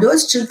my God,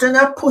 those children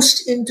are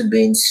pushed into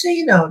being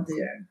seen out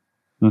there.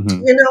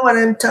 Mm-hmm. You know what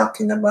I'm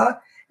talking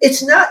about?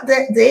 It's not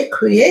that they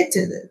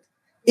created it.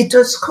 It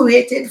was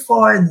created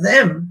for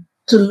them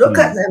to look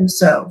at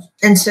themselves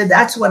and say,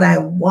 that's what I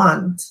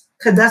want,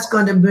 because that's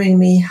going to bring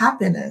me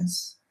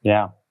happiness.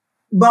 Yeah.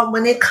 But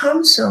when it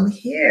comes from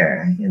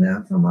here,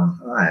 from our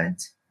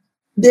heart,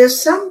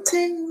 there's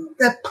something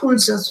that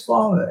pulls us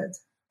forward,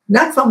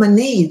 not from a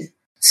need,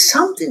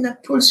 something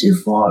that pulls you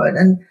forward.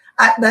 And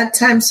at that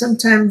time,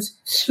 sometimes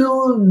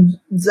through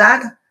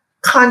that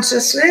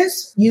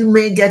consciousness, you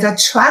may get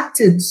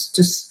attracted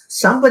to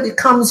somebody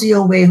comes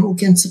your way who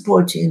can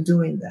support you in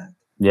doing that.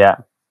 Yeah.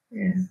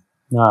 Yeah.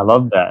 No, I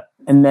love that.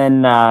 And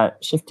then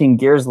shifting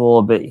gears a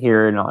little bit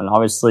here, and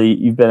obviously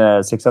you've been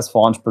a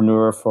successful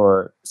entrepreneur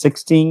for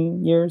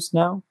 16 years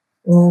now.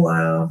 Oh,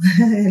 wow.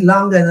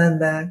 Longer than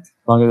that.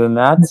 Longer than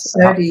that?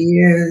 30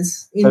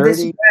 years.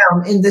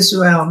 In this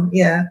realm.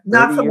 Yeah.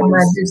 Not from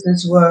my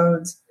business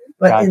world,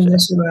 but gotcha. In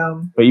this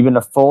realm. But you've been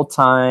a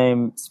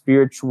full-time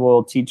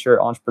spiritual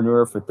teacher,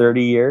 entrepreneur for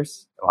 30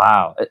 years?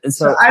 Wow.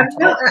 So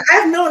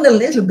I've known a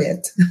little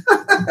bit.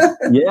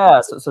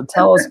 Yeah. So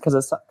tell us,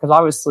 because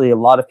obviously a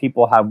lot of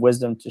people have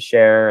wisdom to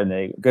share and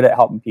they're good at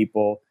helping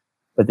people,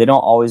 but they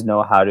don't always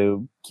know how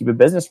to keep a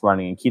business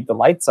running and keep the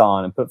lights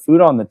on and put food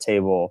on the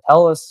table.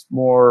 Tell us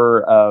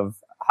more of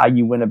how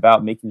you went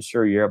about making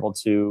sure you're able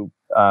to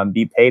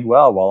be paid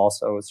well while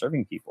also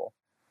serving people.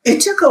 It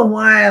took a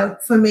while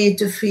for me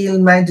to feel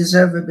my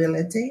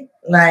deservability.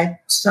 Like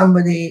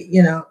somebody,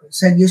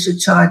 said you should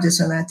charge this,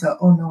 and I thought,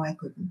 oh no, I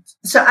couldn't.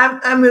 So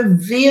I'm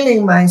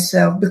revealing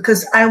myself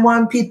because I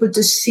want people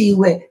to see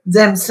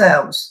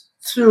themselves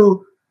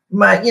through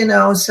my,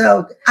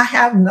 so I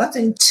have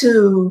nothing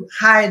to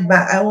hide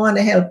back. I want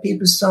to help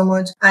people so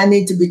much. I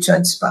need to be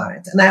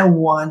transparent, and I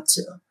want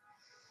to.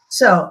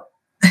 So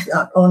I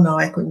thought, oh no,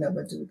 I could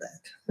never do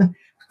that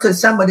because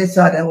somebody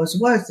thought I was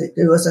worth it.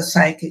 It was a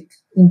psychic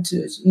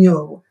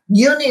intuition.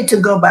 You need to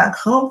go back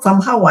home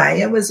from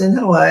Hawaii. I was in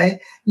Hawaii.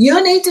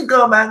 You need to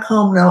go back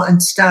home now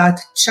and start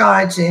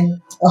charging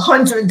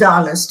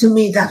 $100. To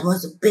me, that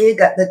was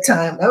big at the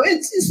time.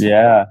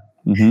 Yeah.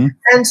 Mm-hmm.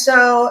 And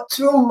so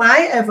through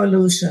my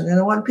evolution, and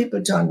I want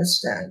people to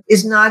understand,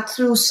 it's not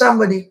through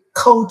somebody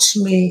coach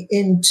me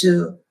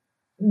into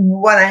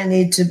what I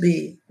need to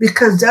be,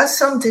 because that's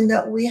something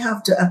that we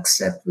have to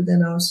accept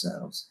within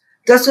ourselves.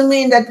 Doesn't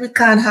mean that we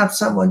can't have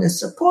someone to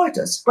support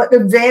us, but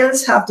the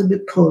veils have to be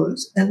pulled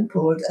and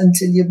pulled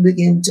until you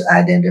begin to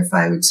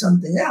identify with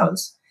something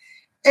else.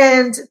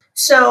 And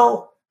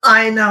so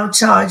I now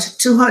charge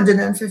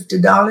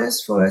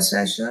 $250 for a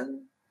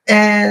session.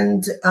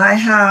 And I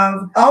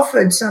have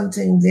offered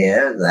something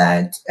there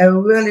that I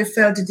really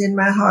felt it in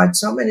my heart.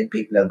 So many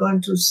people are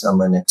going through so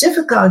many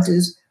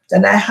difficulties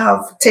that I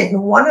have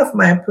taken one of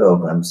my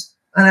programs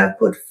and I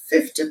put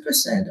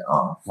 50%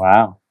 off.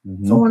 Wow.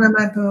 Mm-hmm. For one of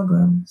my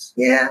programs.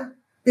 Yeah.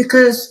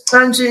 Because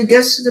Andrew, it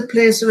gets to the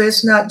place where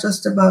it's not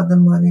just about the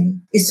money.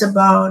 It's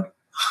about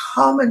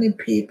how many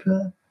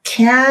people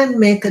can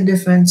make a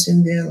difference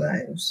in their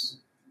lives.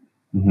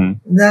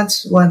 Mm-hmm.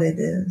 That's what it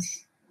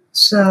is.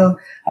 So,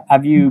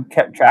 have you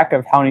kept track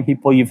of how many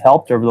people you've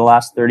helped over the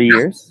last 30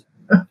 years?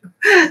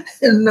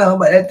 No,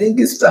 but I think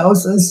it's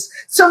thousands.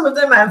 Some of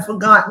them I've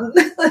forgotten.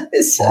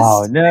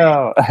 Oh,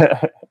 no.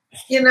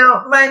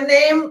 My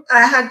name,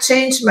 I had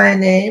changed my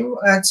name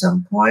at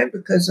some point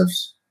because of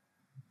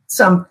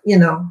some,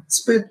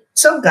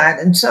 some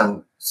guidance,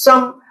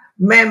 some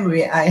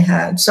memory I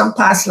had, some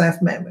past life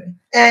memory.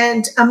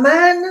 And a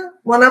man,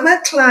 one of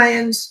my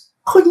clients,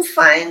 couldn't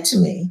find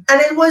me.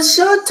 And it was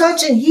so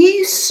touching.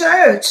 He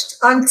searched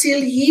until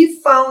he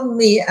found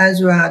me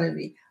as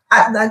Radavie.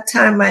 At that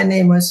time, my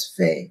name was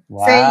Faye.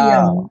 Wow. Faye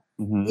Young.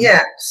 Mm-hmm.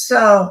 Yeah.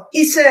 So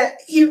he said,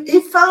 he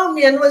found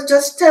me and was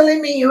just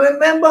telling me, you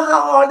remember how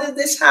all of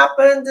this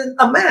happened? And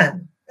a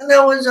man. And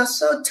I was just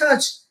so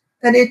touched.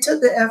 that it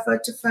took the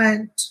effort to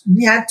find,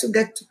 we had to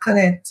get to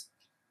connect.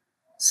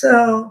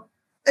 So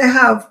I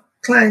have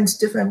clients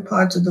different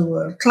parts of the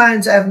world,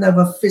 clients I've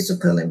never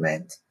physically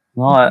met.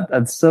 Well,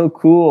 that's so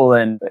cool.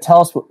 And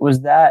tell us,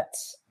 was that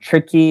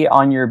tricky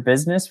on your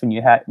business when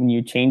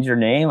you changed your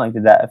name? Like,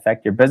 did that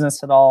affect your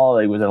business at all?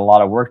 Like, was it a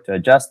lot of work to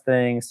adjust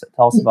things?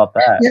 Tell us about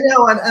that. You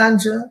know what,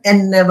 Andrew? I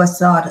never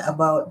thought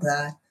about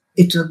that.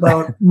 It's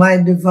about my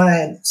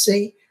divine.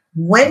 See,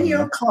 when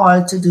you're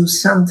called to do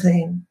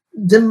something,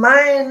 the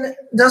mind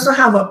doesn't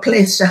have a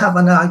place to have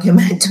an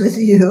argument with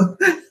you.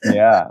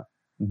 Yeah.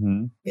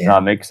 Mm-hmm. Yeah. No,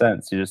 it makes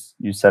sense.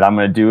 You said, I'm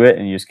going to do it,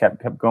 and you just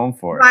kept going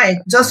for it. Right.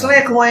 Just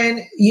like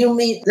when you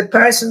meet the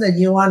person that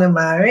you want to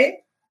marry,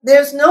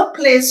 there's no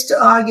place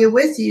to argue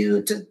with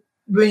you to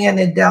bring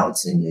any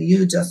doubts in you.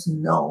 You just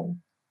know.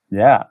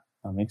 Yeah,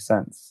 that makes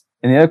sense.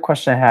 And the other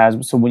question I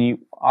have, so when you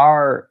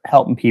are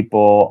helping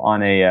people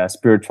on a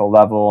spiritual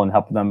level and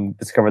helping them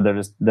discover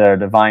their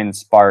divine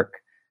spark,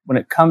 when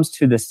it comes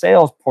to the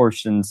sales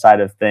portion side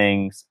of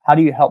things, how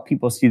do you help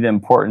people see the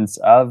importance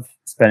of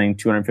spending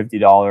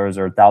 $250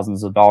 or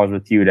thousands of dollars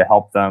with you to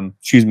help them,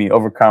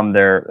 overcome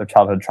their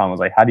childhood traumas?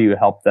 Like, how do you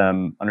help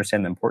them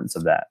understand the importance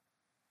of that?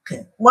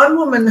 Okay. One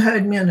woman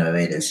heard me on a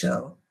radio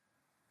show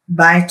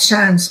by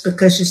chance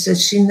because she said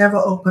she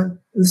never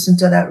listened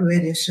to that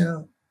radio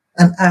show.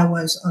 And I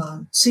was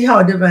on. See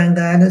how divine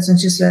guidance. And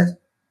she said,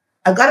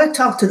 I got to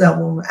talk to that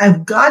woman.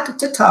 I've got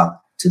to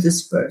talk to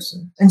this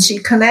person. And she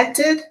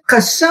connected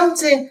because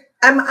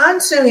I'm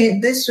answering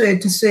it this way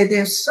to say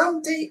there's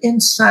something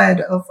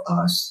inside of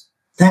us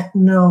that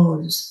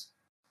knows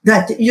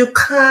that you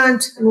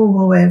can't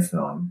move away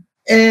from.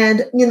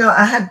 And,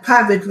 I had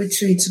private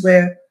retreats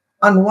where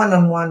on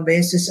one-on-one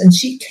basis, and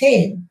she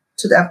came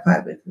to that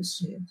private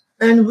retreat.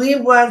 And we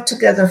worked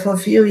together for a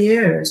few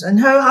years, and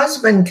her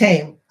husband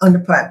came on the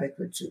private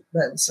retreat.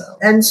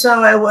 And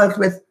so I worked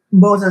with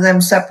both of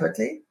them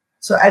separately.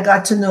 So I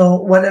got to know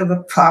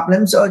whatever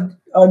problems or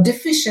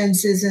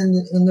deficiencies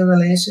in the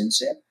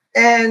relationship.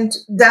 And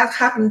that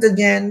happened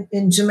again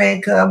in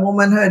Jamaica. A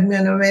woman heard me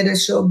on a radio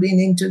show being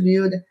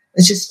interviewed,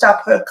 and she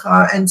stopped her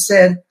car and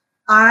said,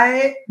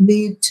 I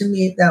need to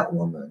meet that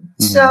woman.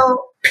 Mm-hmm.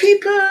 So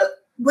people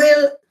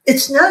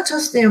it's not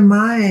just their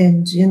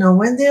mind,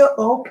 when they're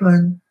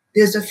open,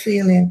 there's a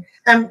feeling.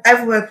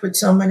 I've worked with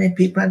so many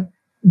people,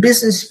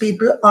 business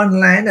people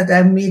online that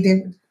I'm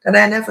meeting that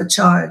I never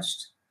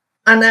charged.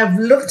 And I've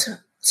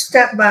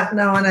stepped back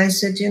now and I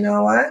said, you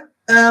know what?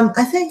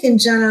 I think in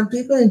general,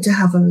 people need to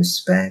have a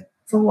respect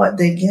for what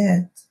they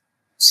get.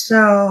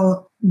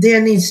 So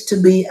there needs to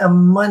be a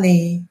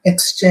money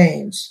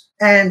exchange.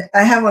 And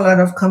I have a lot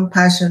of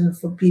compassion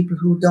for people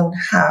who don't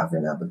have,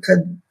 because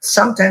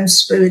sometimes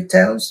spirit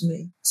tells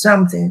me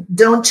something.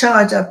 Don't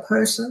charge a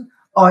person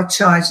or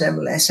charge them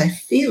less. I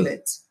feel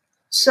it.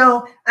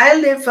 So I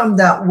live from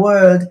that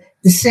world,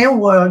 the same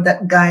world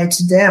that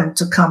guides them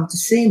to come to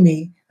see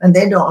me. And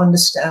they don't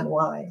understand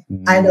why.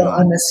 Mm. I don't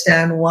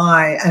understand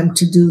why I'm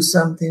to do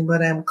something,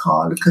 but I'm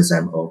called because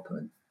I'm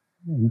open.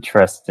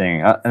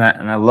 Interesting.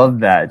 And I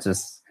love that.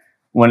 Just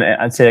when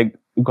I'd say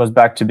it goes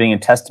back to being a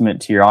testament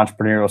to your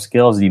entrepreneurial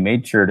skills. You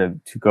made sure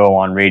to go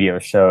on radio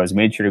shows,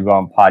 made sure to go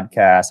on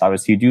podcasts.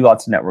 Obviously, you do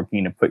lots of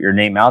networking to put your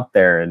name out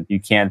there, and you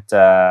can't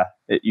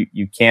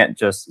you can't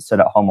just sit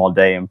at home all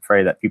day and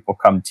pray that people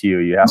come to you.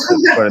 You have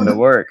to put in the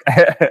work.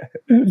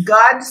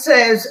 God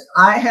says,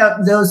 I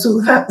help those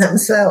who help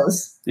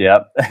themselves.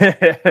 Yep.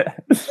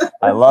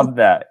 I love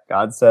that.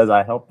 God says,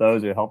 I help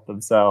those who help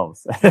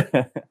themselves.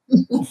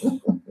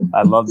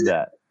 I love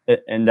that.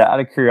 And out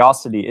of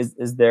curiosity,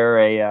 is there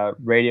a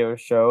radio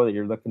show that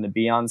you're looking to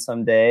be on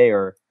someday?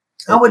 Or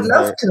I would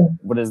love to.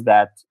 What is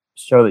that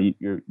show that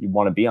you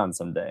want to be on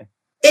someday?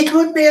 It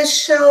would be a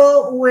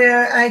show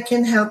where I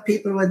can help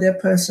people with their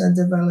personal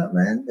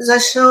development. It's a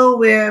show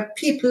where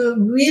people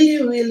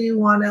really, really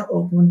want to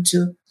open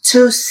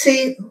to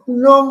see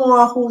no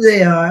more who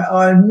they are,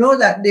 or know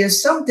that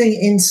there's something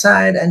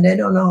inside and they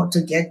don't know how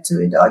to get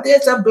to it, or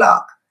there's a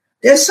block.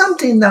 There's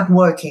something not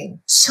working.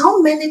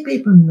 So many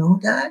people know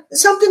that.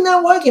 There's something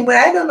not working, but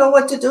I don't know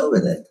what to do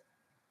with it.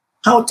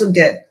 How to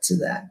get to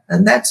that.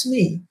 And that's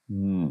me.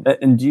 And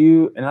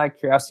out of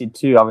curiosity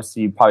too,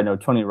 obviously you probably know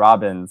Tony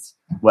Robbins.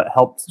 What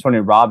helped Tony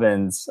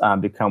Robbins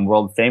become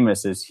world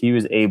famous is he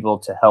was able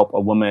to help a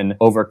woman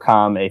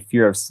overcome a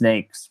fear of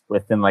snakes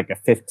within like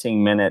a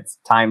 15-minute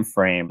time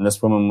frame. And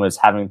this woman was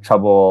having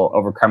trouble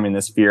overcoming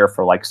this fear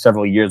for like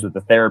several years with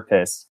a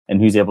therapist, and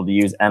he was able to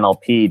use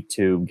NLP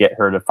to get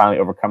her to finally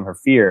overcome her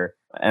fear.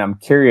 And I'm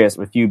curious,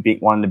 with you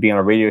wanting to be on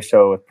a radio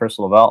show with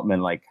personal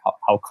development, like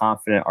how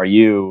confident are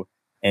you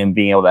and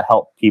being able to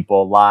help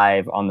people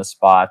live on the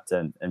spot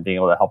and being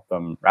able to help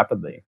them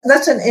rapidly?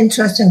 That's an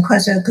interesting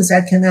question because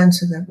I can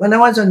answer that. When I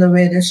was on the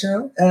radio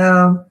show,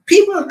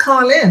 people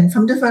call in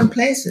from different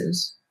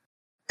places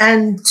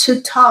and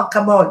to talk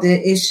about their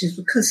issues,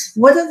 because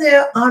whether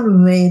they're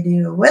on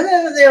radio,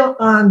 whether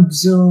they're on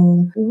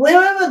Zoom,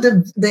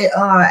 wherever they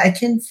are, I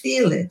can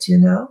feel it,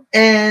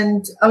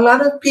 And a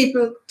lot of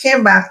people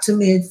came back to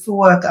me for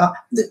work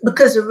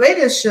because the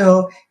radio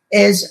show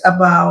is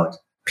about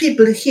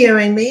people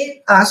hearing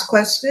me ask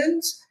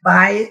questions,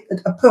 buy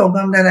a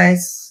program that I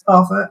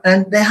offer,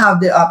 and they have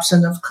the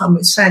option of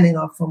signing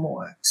up for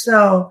more.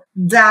 So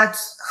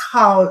that's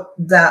how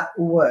that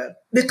works.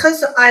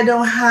 Because I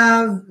don't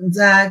have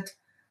that,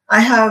 I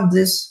have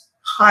this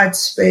heart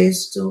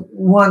space to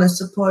want to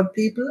support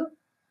people.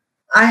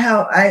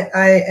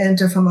 I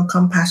enter from a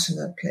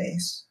compassionate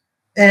place,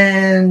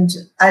 and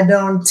I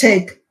don't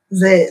take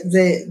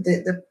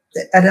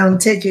I don't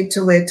take it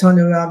to where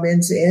Tony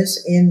Robbins is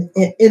in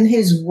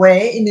his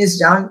way, in his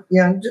John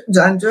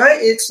Joy.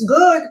 It's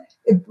good.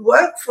 It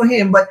worked for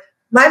him, but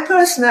my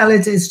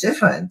personality is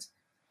different.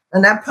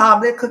 And I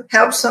probably could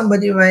help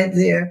somebody right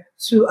there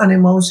through an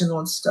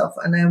emotional stuff.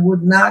 And I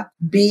would not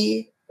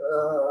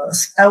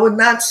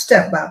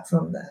step back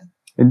from that.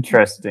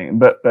 Interesting.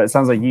 But it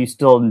sounds like you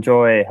still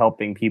enjoy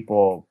helping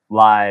people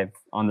live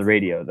on the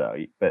radio, though.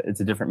 But it's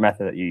a different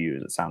method that you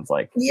use, it sounds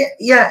like.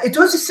 Yeah. It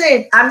was the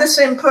same. I'm the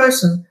same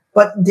person,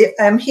 but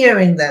I'm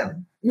hearing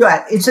them.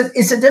 Right. It's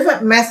a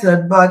different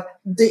method, but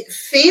the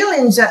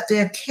feelings that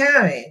they're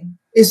carrying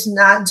is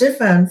not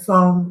different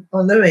from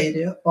on the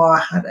radio or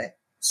how I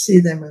see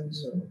them on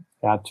Zoom.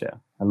 Gotcha.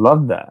 I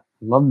love that.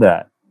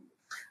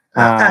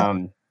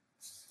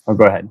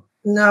 Go ahead.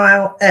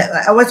 No,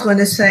 I was going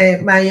to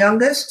say my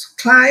youngest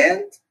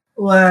client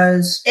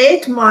was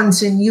 8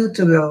 months in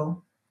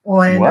utero. Oh,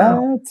 I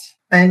know.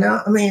 I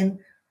know. I mean,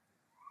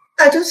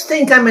 I just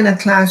think I'm in a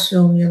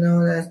classroom,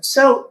 that.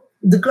 So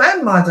the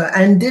grandmother,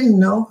 I didn't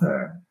know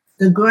her.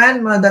 The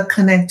grandmother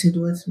connected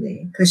with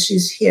me because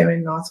she's here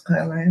in North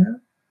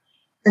Carolina.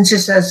 And she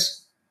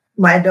says,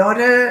 my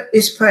daughter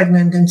is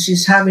pregnant and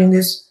she's having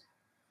this.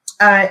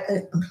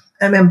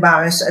 I'm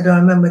embarrassed. I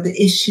don't remember the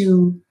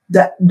issue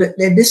that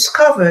they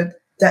discovered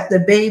that the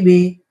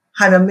baby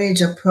had a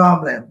major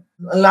problem.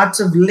 Lots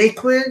of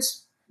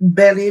liquids,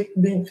 belly,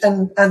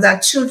 and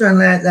that children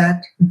like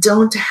that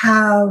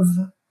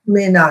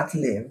may not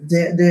live.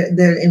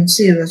 They're in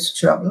serious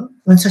trouble.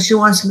 And so she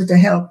wants me to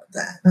help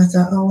that. I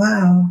thought, oh,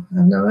 wow,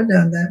 I've never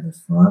done that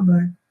before.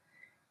 But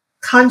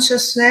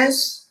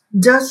consciousness,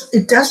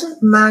 it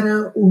doesn't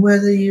matter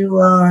whether you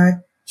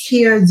are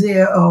here,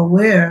 there, or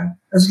where,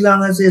 as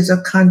long as there's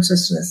a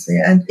consciousness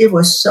there. And it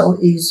was so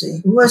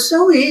easy.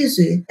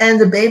 And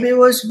the baby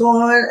was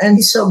born, and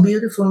he's so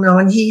beautiful now.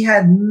 And he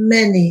had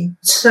many.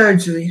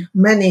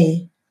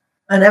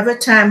 And every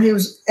time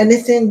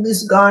anything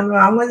is gone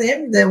wrong with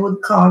him, they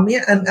would call me,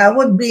 and I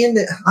would be in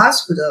the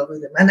hospital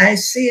with him. And I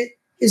see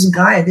his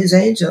guide, his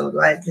angel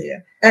right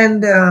there.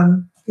 And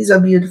he's a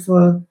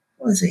beautiful,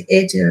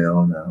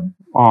 8-year-old now.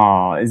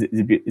 Oh, is it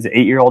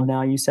 8-year-old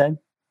now, you said?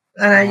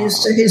 And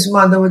his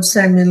mother would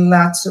send me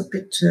lots of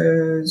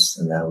pictures,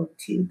 and I would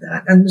keep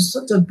that. And it's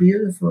such a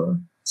beautiful.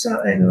 So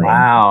anyway.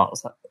 Wow.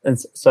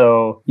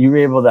 So you were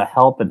able to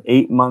help an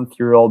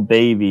 8-month-old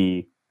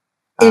baby.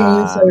 In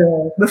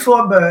utero,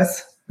 before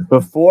birth.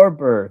 Before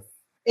birth.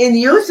 In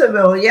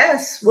utero,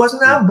 yes. Was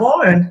not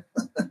born.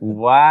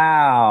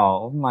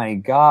 Wow. Oh my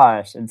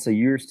gosh. And so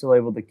you're still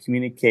able to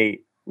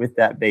communicate with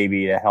that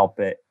baby to help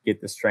it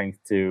get the strength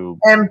to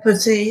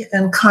empathy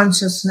and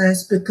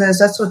consciousness, because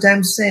that's what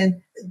I'm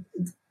saying.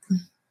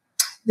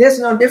 There's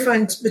no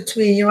difference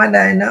between you and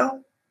I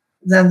now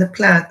than the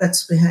plant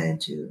that's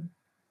behind you.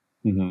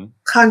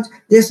 Mm-hmm.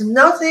 There's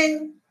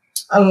nothing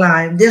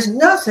alive. There's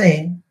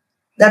nothing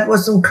that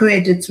wasn't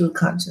created through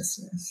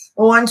consciousness.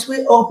 Once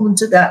we open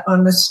to that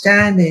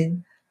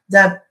understanding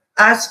that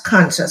as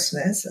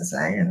consciousness, as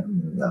I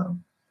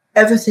am,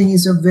 everything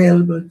is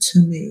available to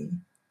me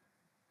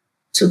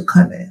to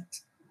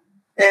connect.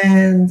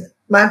 And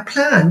my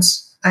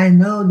plants, I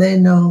know they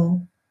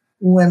know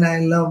when I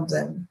love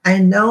them. I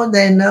know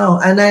they know.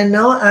 And I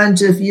know,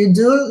 Andrew, if you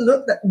do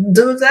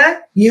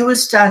that, you will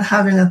start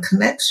having a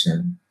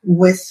connection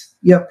with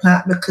your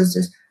plant, because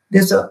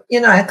there's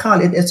I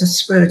call it, it's a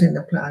spirit in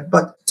the plant.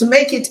 But to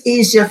make it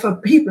easier for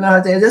people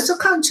out there, there's a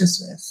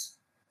consciousness.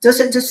 The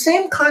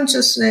same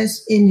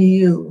consciousness in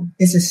you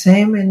is the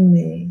same in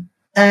me.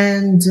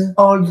 And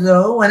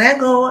although when I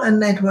go on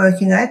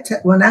networking,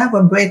 when I have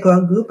a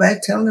breakout group, I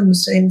tell them the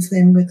same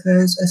thing,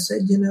 because I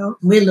said,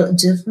 we look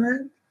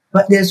different,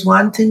 but there's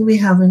one thing we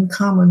have in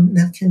common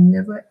that can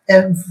never,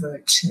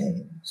 ever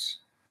change.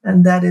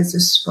 And that is a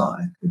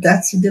spark.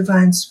 That's a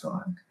divine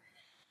spark.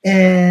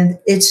 And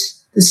it's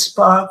the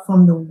spark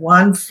from the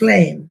one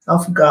flame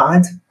of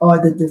God or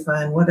the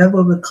divine,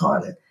 whatever we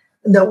call it.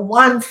 And the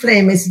one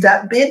flame is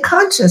that big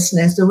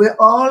consciousness that we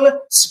all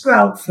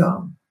sprout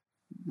from.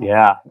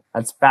 Yeah,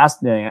 that's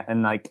fascinating.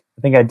 And I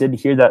think I did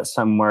hear that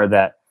somewhere,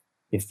 that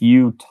if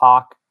you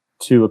talk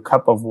to a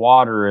cup of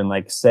water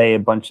and say a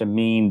bunch of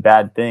mean,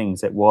 bad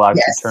things, it will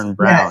actually turn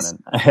brown. Yes.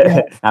 And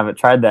I haven't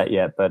tried that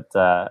yet, but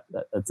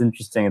that's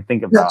interesting to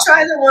think about. Now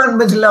try the one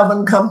with love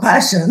and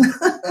compassion.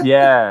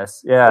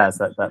 Yes.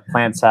 That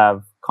plants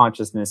have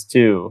consciousness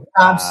too.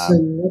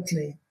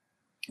 Absolutely.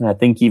 And I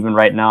think even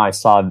right now, I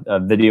saw a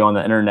video on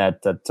the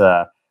internet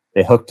that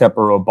they hooked up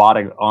a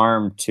robotic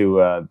arm to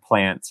a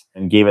plant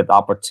and gave it the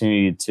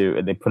opportunity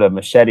they put a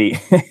machete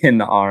in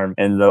the arm,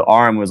 and the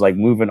arm was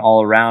moving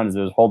all around as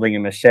it was holding a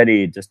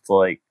machete just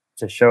to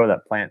to show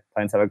that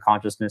plants have a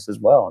consciousness as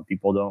well, and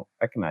people don't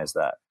recognize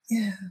that.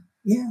 Yeah.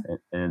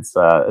 And it's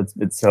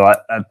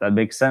that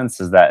makes sense.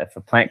 Is that if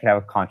a plant can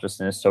have a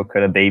consciousness, so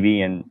could a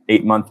baby in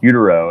 8-month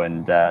utero,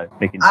 and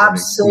making sure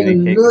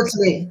absolutely.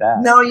 Like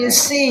that. Now you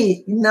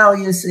see,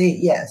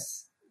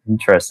 yes.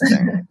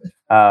 Interesting.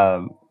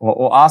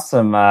 Well,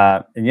 awesome.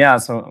 And yeah,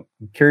 so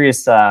I'm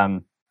curious.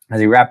 As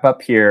we wrap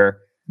up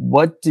here,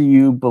 what do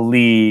you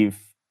believe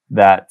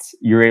that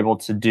you're able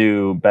to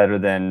do better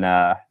than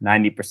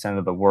 90%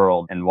 of the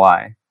world, and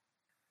why?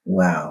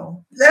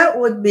 Wow, that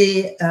would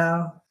be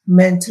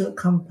mental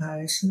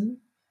comparison.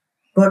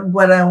 But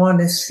what I want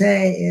to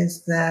say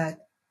is that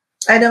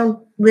I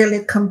don't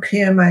really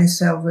compare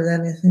myself with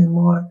anything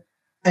more.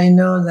 I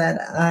know that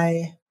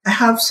I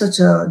have such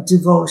a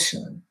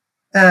devotion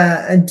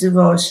and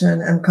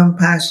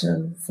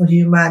compassion for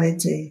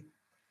humanity.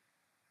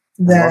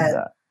 I love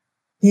that.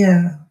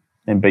 Yeah.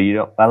 But you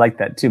don't, I like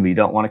that too, but you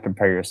don't want to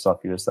compare yourself.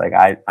 You're just like,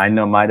 I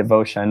know my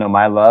devotion, I know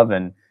my love,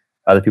 and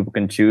other people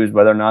can choose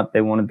whether or not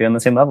they want to be on the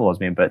same level as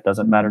me, but it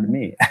doesn't matter to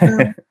me.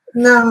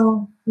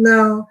 No.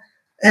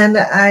 And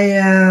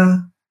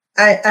I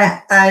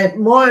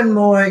more and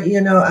more,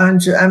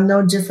 Andrew, I'm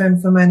no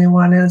different from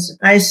anyone else.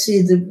 I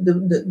see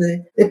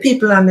the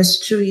people on the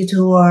street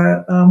who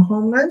are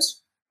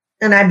homeless,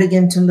 and I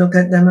begin to look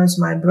at them as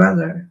my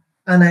brother.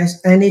 And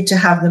I need to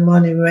have the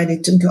money ready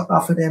to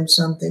offer them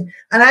something.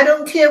 And I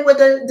don't care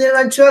whether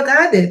they're a drug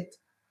addict.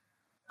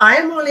 I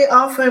am only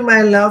offering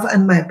my love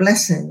and my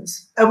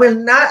blessings. I will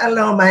not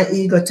allow my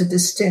ego to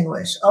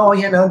distinguish.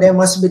 There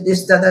must be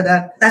this,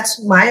 that.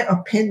 That's my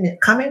opinion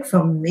coming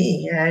from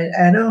me.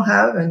 I don't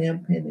have any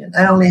opinion.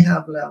 I only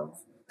have love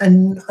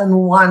and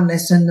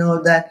oneness, and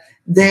know that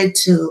they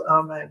too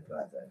are my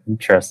brother.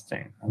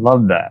 Interesting. I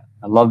love that.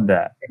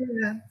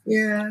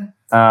 Yeah.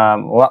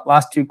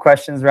 Last 2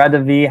 questions.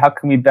 Radavie, how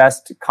can we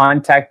best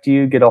contact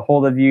you, get a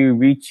hold of you,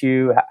 reach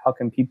you? How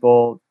can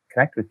people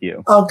connect with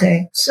you?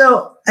 Okay.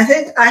 So I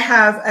think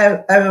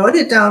I wrote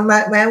it down.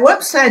 My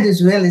website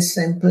is really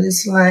simple.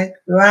 It's like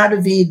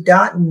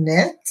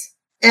radavie.net.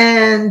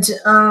 And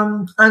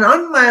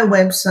on my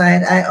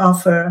website, I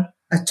offer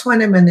a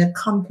 20-minute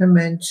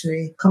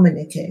complimentary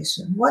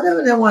communication,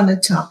 whatever they want to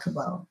talk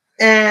about.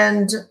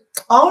 And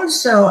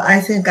also, I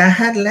think I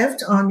had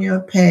left on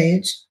your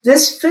page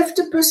this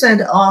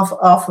 50% off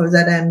offer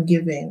that I'm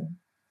giving.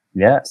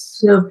 Yes.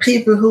 So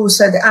people who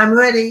said, I'm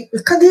ready,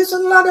 because there's a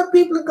lot of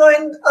people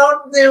going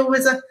out there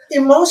with an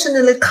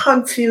emotionally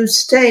confused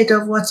state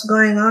of what's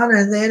going on,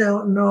 and they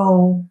don't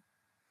know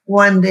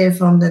one day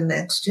from the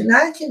next.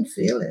 I can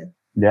feel it.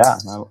 Yeah,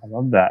 I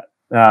love that.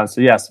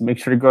 So make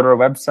sure to go to our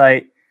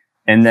website.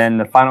 And then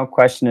the final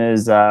question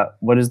is,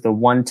 what is the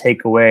one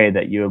takeaway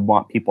that you would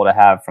want people to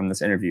have from this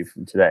interview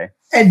from today?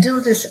 I do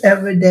this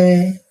every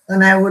day,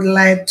 and I would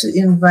like to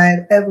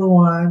invite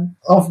everyone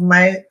of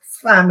my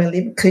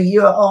family, because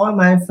you're all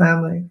my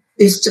family,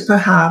 is to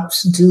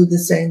perhaps do the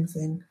same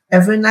thing.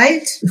 Every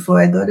night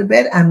before I go to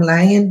bed, I'm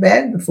lying in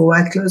bed before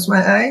I close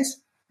my eyes.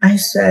 I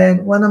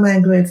said, what am I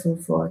grateful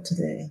for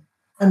today?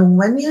 And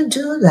when you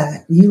do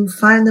that, you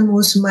find the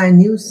most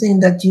minute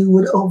thing that you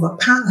would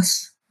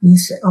overpass. You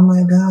say, oh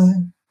my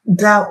God,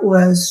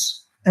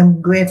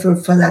 I'm grateful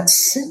for that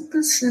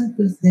simple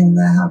thing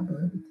that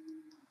happened.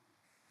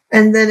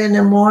 And then in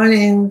the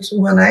morning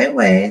when I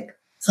wake, I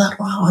thought,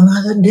 wow,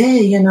 another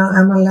day,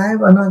 I'm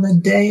alive, another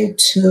day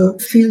to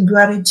feel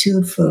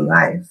gratitude for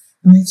life.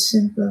 And it's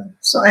simple.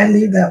 So I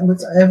leave that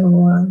with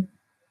everyone.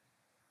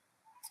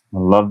 I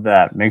love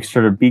that. Make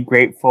sure to be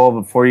grateful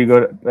before you go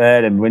to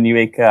bed and when you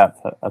wake up.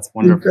 That's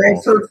wonderful. Be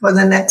grateful for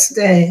the next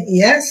day.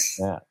 Yes.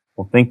 Yeah.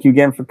 Well, thank you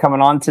again for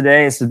coming on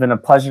today. This has been a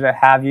pleasure to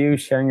have you,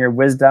 sharing your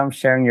wisdom,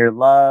 sharing your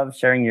love,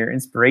 sharing your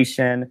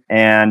inspiration,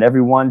 and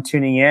everyone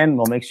tuning in.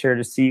 We'll make sure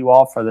to see you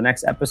all for the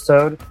next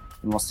episode,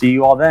 and we'll see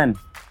you all then.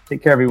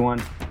 Take care, everyone.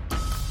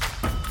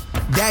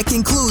 That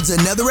concludes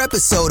another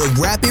episode of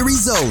Rapid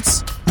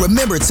Results.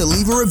 Remember to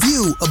leave a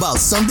review about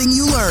something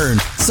you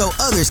learned so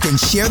others can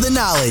share the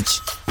knowledge.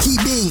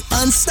 Keep being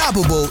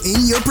unstoppable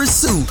in your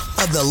pursuit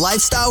of the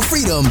lifestyle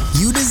freedom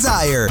you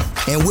desire.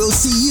 And we'll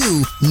see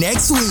you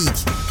next week.